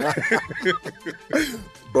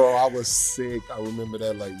 Bro, I was sick. I remember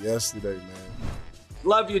that like yesterday, man.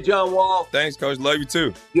 Love you, John Wall. Thanks, Coach. Love you,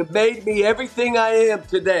 too. You made me everything I am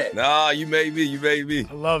today. Nah, you made me. You made me.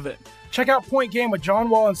 I love it. Check out Point Game with John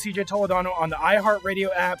Wall and CJ Toledano on the iHeartRadio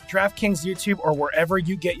app, DraftKings YouTube, or wherever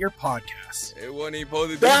you get your podcasts. It wasn't even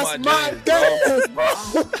supposed to be That's my day, bro.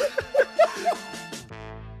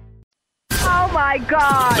 Oh, my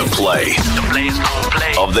God. The play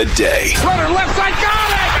of the day. Runner left side,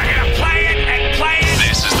 got it! They're going to play it and play it.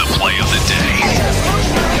 This is the play of the day.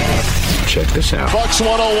 Check this out. Bucks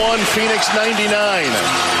 101, Phoenix 99.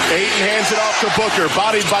 Ayton hands it off to Booker,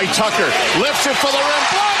 bodied by Tucker. Lifts it for the rim.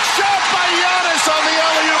 Block shot by Giannis on the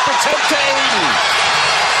alley-oop attempt to Ayton.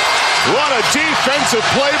 What a defensive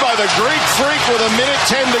play by the Greek Freak with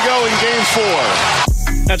 1:10 to go in Game 4.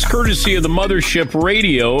 That's courtesy of the Mothership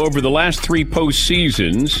Radio. Over the last 3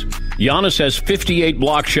 postseasons, Giannis has 58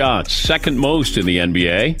 block shots, second most in the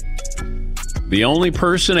NBA. The only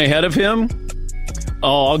person ahead of him?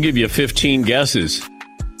 Oh, I'll give you 15 guesses,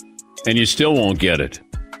 and you still won't get it.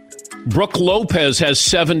 Brook Lopez has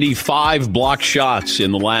 75 block shots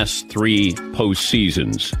in the last 3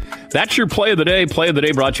 postseasons. That's your play of the day. Play of the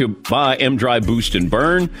day brought to you by M-Drive Boost and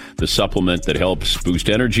Burn, the supplement that helps boost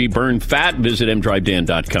energy, burn fat. Visit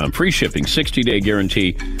mdrivedan.com. Free shipping, 60-day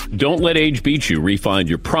guarantee. Don't let age beat you. Refine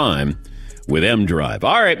your prime with M-Drive.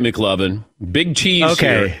 All right, McLovin, big tease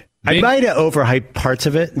here. I might have overhyped parts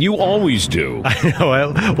of it. You always do. I know.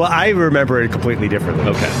 Well, I remember it completely differently.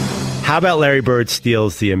 Okay. How about Larry Bird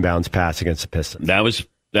steals the inbounds pass against the Pistons?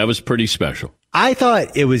 That was pretty special. I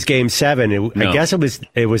thought it was Game 7. I guess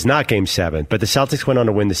it was not Game 7, but the Celtics went on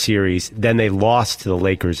to win the series. Then they lost to the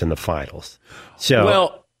Lakers in the finals. So,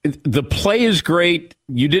 well, the play is great.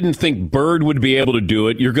 You didn't think Bird would be able to do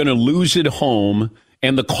it. You're going to lose at home,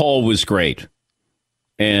 and the call was great.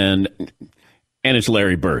 And it's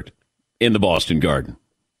Larry Bird in the Boston Garden.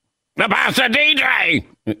 The pass to DJ.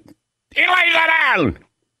 He lays it down.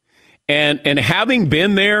 And having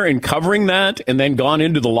been there and covering that and then gone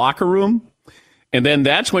into the locker room, and then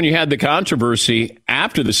that's when you had the controversy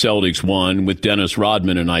after the Celtics won with Dennis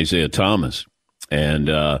Rodman and Isaiah Thomas. And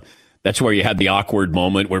that's where you had the awkward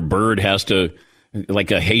moment where Bird has to,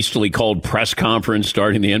 like a hastily called press conference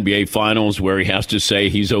starting the NBA Finals, where he has to say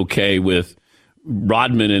he's okay with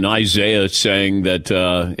Rodman and Isaiah saying that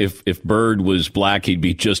if Bird was black, he'd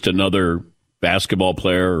be just another basketball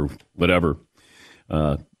player or whatever.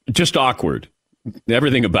 Just awkward.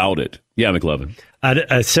 Everything about it. Yeah, McLovin.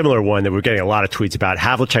 A similar one that we're getting a lot of tweets about.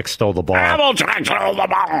 Havlicek stole the ball. Havlicek stole the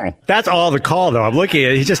ball. That's all the call, though. I'm looking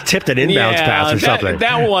at it. He just tipped an inbounds pass or something.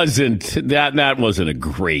 That wasn't a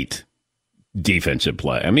great defensive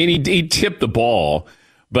play. I mean, he tipped the ball,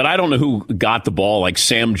 but I don't know who got the ball. Like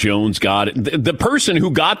Sam Jones got it. The person who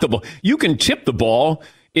got the ball, you can tip the ball.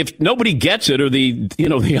 If nobody gets it or the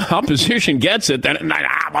opposition gets it, then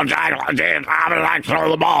Havlicek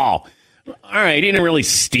stole the ball. All right, he didn't really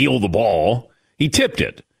steal the ball. He tipped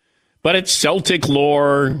it. But it's Celtic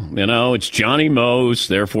lore. It's Johnny Mose.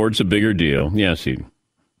 Therefore, it's a bigger deal. Yes, he.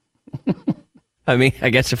 I mean, I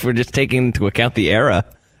guess if we're just taking into account the era,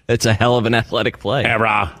 it's a hell of an athletic play.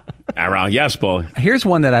 Era. Yes, Paul. Here's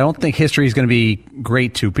one that I don't think history is going to be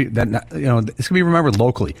great to. It's going to be remembered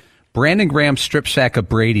locally. Brandon Graham's strip sack of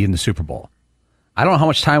Brady in the Super Bowl. I don't know how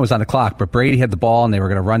much time was on the clock, but Brady had the ball, and they were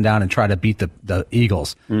going to run down and try to beat the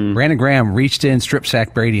Eagles. Brandon Graham reached in, strip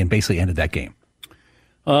sacked Brady, and basically ended that game.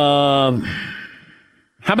 How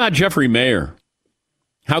about Jeffrey Mayer?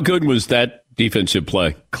 How good was that defensive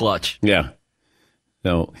play? Clutch. Yeah.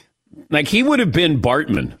 So, he would have been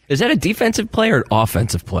Bartman. Is that a defensive play or an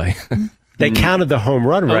offensive play? They counted the home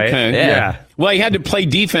run, right? Okay. Yeah. Well, he had to play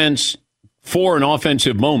defense for an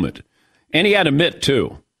offensive moment, and he had a mitt,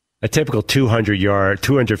 too. A typical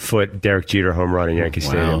 200-foot Derek Jeter home run in Yankee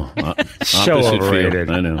Stadium. So overrated.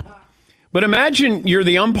 Field. I know. But imagine you're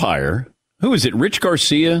the umpire. Who is it? Rich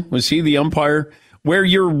Garcia? Was he the umpire? Where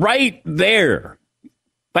you're right there.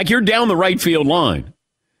 Like you're down the right field line.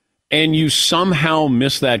 And you somehow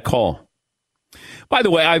miss that call. By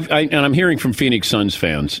the way, I'm hearing from Phoenix Suns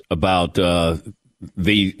fans about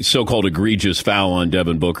the so-called egregious foul on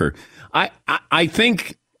Devin Booker. I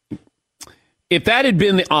think if that had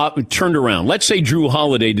been turned around, let's say Drew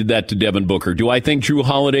Holiday did that to Devin Booker. Do I think Drew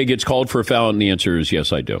Holiday gets called for a foul? And the answer is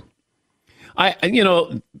yes, I do.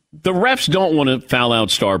 The refs don't want to foul out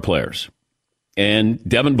star players. And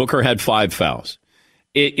Devin Booker had 5 fouls.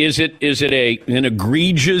 Is it an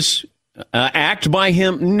egregious act by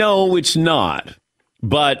him? No, it's not.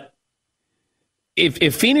 But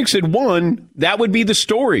if Phoenix had won, that would be the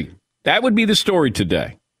story. That would be the story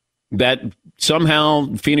today. That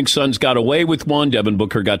somehow Phoenix Suns got away with one. Devin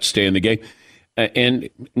Booker got to stay in the game. And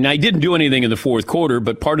he didn't do anything in the fourth quarter,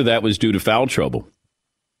 but part of that was due to foul trouble.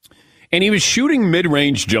 And he was shooting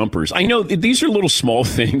mid-range jumpers. I know these are little small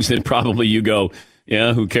things that probably you go,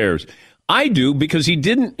 yeah, who cares? I do, because he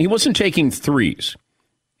wasn't taking threes.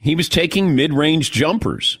 He was taking mid-range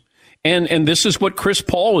jumpers. And this is what Chris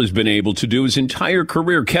Paul has been able to do his entire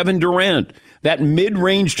career. Kevin Durant, that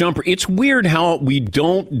mid-range jumper. It's weird how we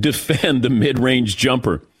don't defend the mid-range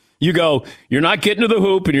jumper. You go, you're not getting to the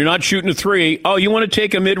hoop and you're not shooting a three. Oh, you want to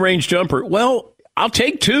take a mid-range jumper? Well, I'll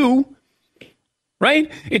take 2.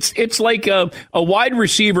 Right? It's like a wide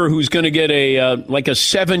receiver who's going to get a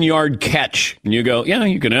 7-yard catch. And you go, yeah,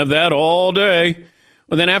 you can have that all day.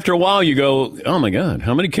 Well, then after a while you go, oh, my God,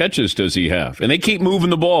 how many catches does he have? And they keep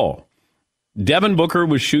moving the ball. Devin Booker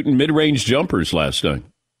was shooting mid-range jumpers last night.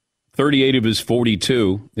 38 of his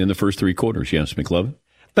 42 in the first 3 quarters. Yes, McLovin?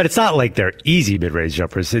 But it's not like they're easy mid-range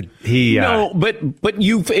jumpers. No, but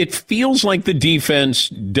it feels like the defense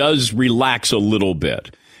does relax a little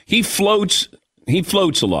bit. He floats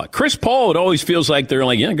a lot. Chris Paul, it always feels like they're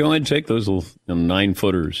like, yeah, go ahead and take those little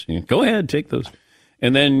 9-footers. Go ahead, take those.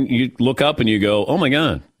 And then you look up and you go, oh, my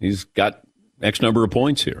God, he's got X number of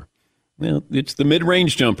points here. Well, it's the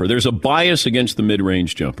mid-range jumper. There's a bias against the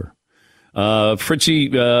mid-range jumper. Fritzy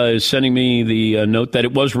is sending me the note that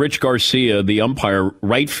it was Rich Garcia, the umpire,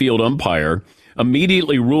 right field umpire,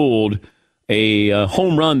 immediately ruled a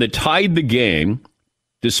home run that tied the game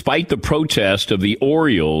despite the protest of the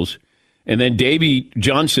Orioles. And then Davey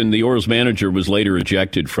Johnson, the Orioles manager, was later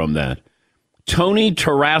ejected from that. Tony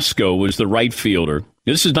Tarasco was the right fielder.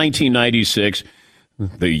 This is 1996.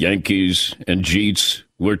 The Yankees and Jeets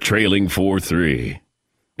were trailing 4-3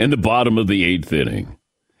 in the bottom of the 8th inning.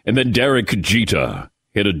 And then Derek Jeter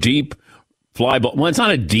hit a deep fly ball. Well, it's not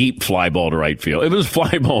a deep fly ball to right field. It was a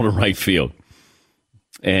fly ball to right field.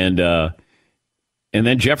 And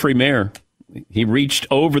then Jeffrey Mayer He reached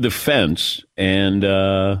over the fence and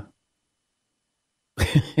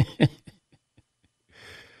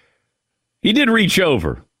he did reach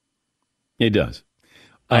over. He does.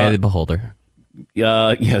 Eye of the beholder.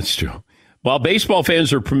 Yeah, it's true. While baseball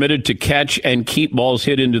fans are permitted to catch and keep balls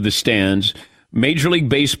hit into the stands, Major League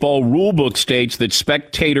Baseball rulebook states that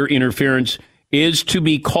spectator interference is to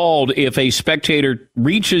be called if a spectator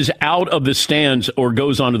reaches out of the stands or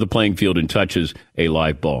goes onto the playing field and touches a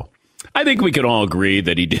live ball. I think we can all agree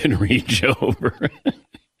that he did reach over.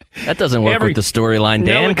 That doesn't work with the storyline,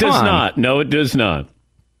 Dan. No, it does not. No, it does not.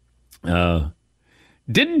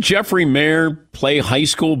 Didn't Jeffrey Mayer play high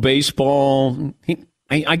school baseball?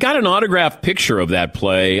 I got an autographed picture of that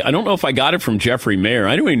play. I don't know if I got it from Jeffrey Mayer.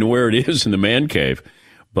 I don't even know where it is in the man cave.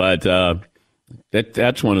 But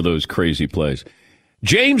that's one of those crazy plays.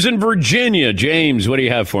 James in Virginia. James, what do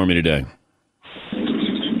you have for me today?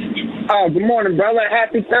 Oh, good morning, brother.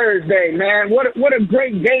 Happy Thursday, man. What a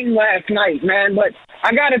great game last night, man. But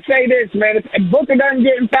I got to say this, man. If Booker doesn't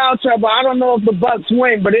get in foul trouble, I don't know if the Bucks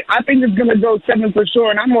win, but I think it's going to go 7 for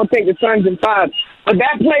sure, and I'm going to take the Suns in 5. But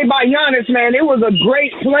that play by Giannis, man, it was a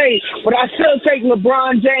great play. But I still take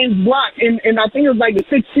LeBron James' block, and I think it was like the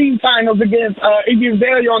 16 finals against Iggy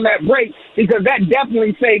Azalea on that break, because that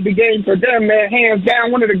definitely saved the game for them, man. Hands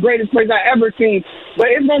down, one of the greatest plays I ever seen. But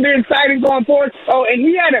it's going to be exciting going forward. Oh, and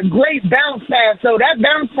he had a great bounce pass. So that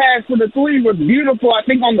bounce pass for the three was beautiful, I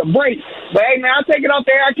think, on the break. But, hey, man, I'll take it off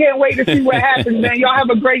there. I can't wait to see what happens, man. Y'all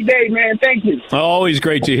have a great day, man. Thank you. Always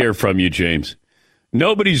great to hear from you, James.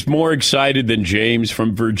 Nobody's more excited than James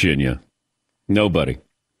from Virginia. Nobody.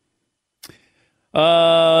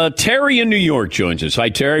 Terry in New York joins us. Hi,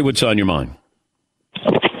 Terry. What's on your mind?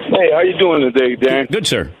 Hey, how you doing today, Dan? Good,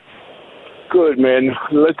 sir. Good, man.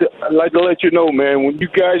 I'd like to let you know, man, when you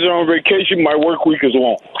guys are on vacation, my work week is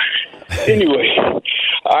long. Anyway,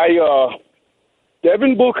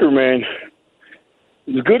 Devin Booker, man,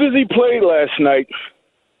 as good as he played last night,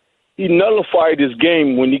 he nullified his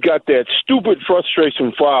game when he got that stupid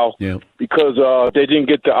frustration foul because they didn't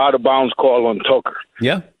get the out-of-bounds call on Tucker.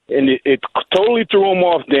 Yeah. And it totally threw him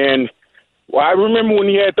off, Dan. Well, I remember when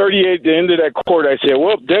he had 38 at the end of that quarter, I said,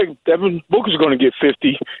 well, Devin Booker's going to get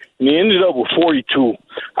 50, and he ended up with 42.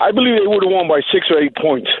 I believe they would have won by 6 or 8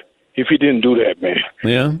 points if he didn't do that, man.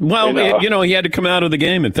 Yeah. Well, he had to come out of the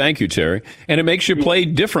game, and thank you, Terry. And it makes you play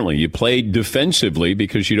differently. You play defensively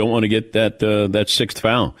because you don't want to get that sixth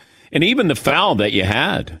foul. And even the foul that you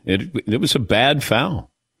had, it was a bad foul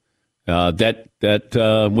that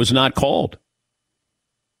was not called.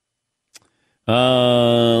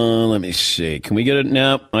 Let me see. Can we get it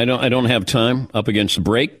now? I don't have time. Up against the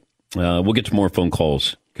break. We'll get to more phone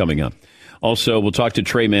calls coming up. Also, we'll talk to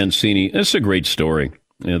Trey Mancini. This is a great story.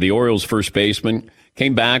 The Orioles first baseman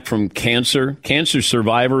came back from cancer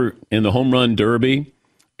survivor in the home run derby,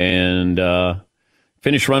 and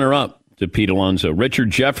finished runner-up to Pete Alonso.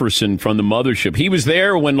 Richard Jefferson from the mothership. He was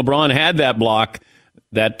there when LeBron had that block,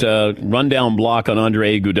 that rundown block on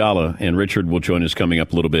Andre Iguodala, and Richard will join us coming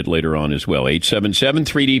up a little bit later on as well.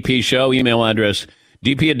 877-3DP-SHOW, email address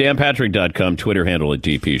dp@danpatrick.com, Twitter handle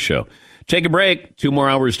 @DP-SHOW. Take a break. 2 more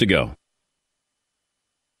hours to go.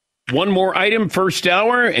 One more item, first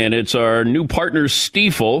hour, and it's our new partner,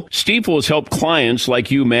 Stifel. Stifel has helped clients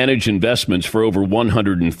like you manage investments for over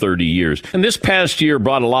 130 years. And this past year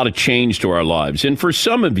brought a lot of change to our lives. And for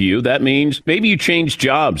some of you, that means maybe you changed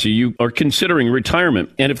jobs or you are considering retirement.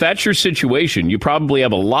 And if that's your situation, you probably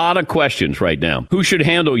have a lot of questions right now. Who should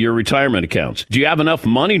handle your retirement accounts? Do you have enough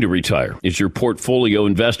money to retire? Is your portfolio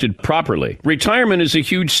invested properly? Retirement is a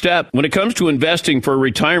huge step. When it comes to investing for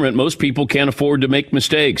retirement, most people can't afford to make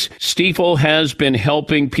mistakes. Stifel has been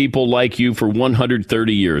helping people like you for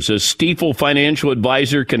 130 years. A Stifel financial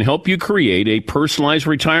advisor can help you create a personalized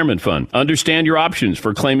retirement fund, understand your options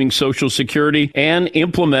for claiming Social Security, and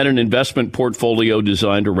implement an investment portfolio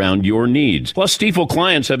designed around your needs. Plus, Stifel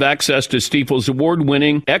clients have access to Stifel's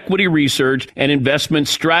award-winning equity research and investment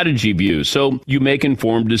strategy views, so you make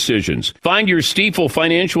informed decisions. Find your Stifel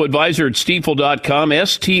financial advisor at stifel.com,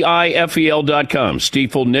 STIFEL.com.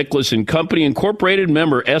 Stifel Nicholas and Company Incorporated,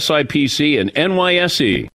 member SIPC and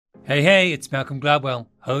NYSE. Hey, it's Malcolm Gladwell,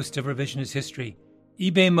 host of Revisionist History.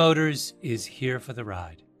 eBay Motors is here for the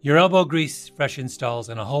ride. Your elbow grease, fresh installs,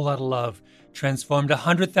 and a whole lot of love transformed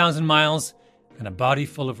 100,000 miles and a body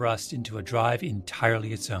full of rust into a drive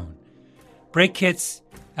entirely its own. Brake kits,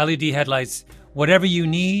 LED headlights, whatever you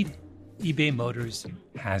need, eBay Motors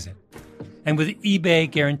has it. And with eBay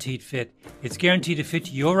Guaranteed Fit, it's guaranteed to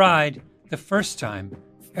fit your ride the first time,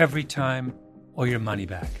 every time, or your money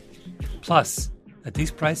back. Plus, at these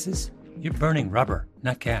prices, You're burning rubber,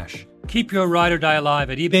 not cash. Keep your ride or die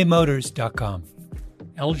alive at ebaymotors.com.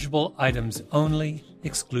 Eligible items only.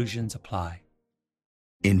 Exclusions apply.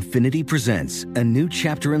 Infiniti presents a new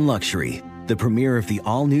chapter in luxury, the premiere of the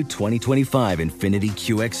all-new 2025 Infiniti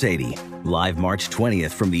QX80, live March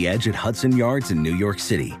 20th from the Edge at Hudson Yards in New York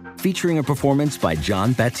City, featuring a performance by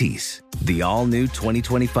John Batiste. The all-new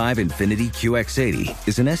 2025 Infiniti QX80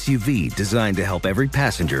 is an SUV designed to help every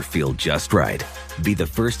passenger feel just right. Be the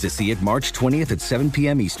first to see it March 20th at 7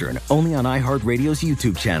 p.m. Eastern, only on iHeartRadio's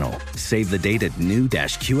YouTube channel. Save the date at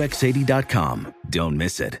new-QX80.com. Don't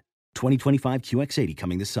miss it. 2025 QX80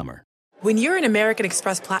 coming this summer. When you're an American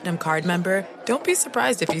Express Platinum Card member, don't be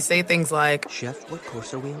surprised if you say things like, Chef, what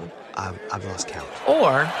course are we on? I've lost count.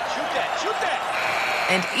 Or, Shoot that!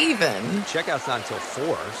 and even, Checkout's not until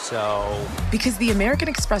 4, so... Because the American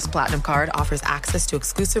Express Platinum Card offers access to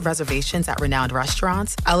exclusive reservations at renowned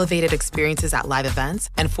restaurants, elevated experiences at live events,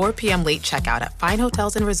 and 4 p.m. late checkout at fine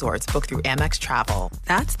hotels and resorts booked through Amex Travel.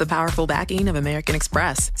 That's the powerful backing of American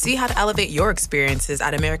Express. See how to elevate your experiences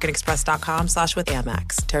at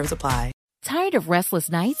americanexpress.com/withAmex. Terms apply. Tired of restless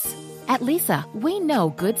nights? At Leesa, we know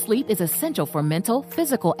good sleep is essential for mental,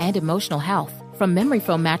 physical, and emotional health. From memory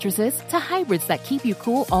foam mattresses to hybrids that keep you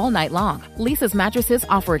cool all night long, Leesa's mattresses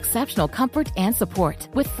offer exceptional comfort and support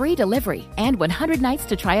with free delivery and 100 nights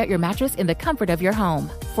to try out your mattress in the comfort of your home.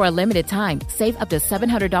 For a limited time, save up to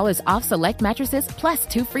 $700 off select mattresses plus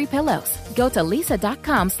 2 free pillows. Go to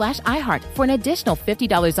leesa.com/iHeart for an additional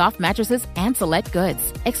 $50 off mattresses and select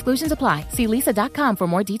goods. Exclusions apply. See leesa.com for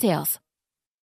more details.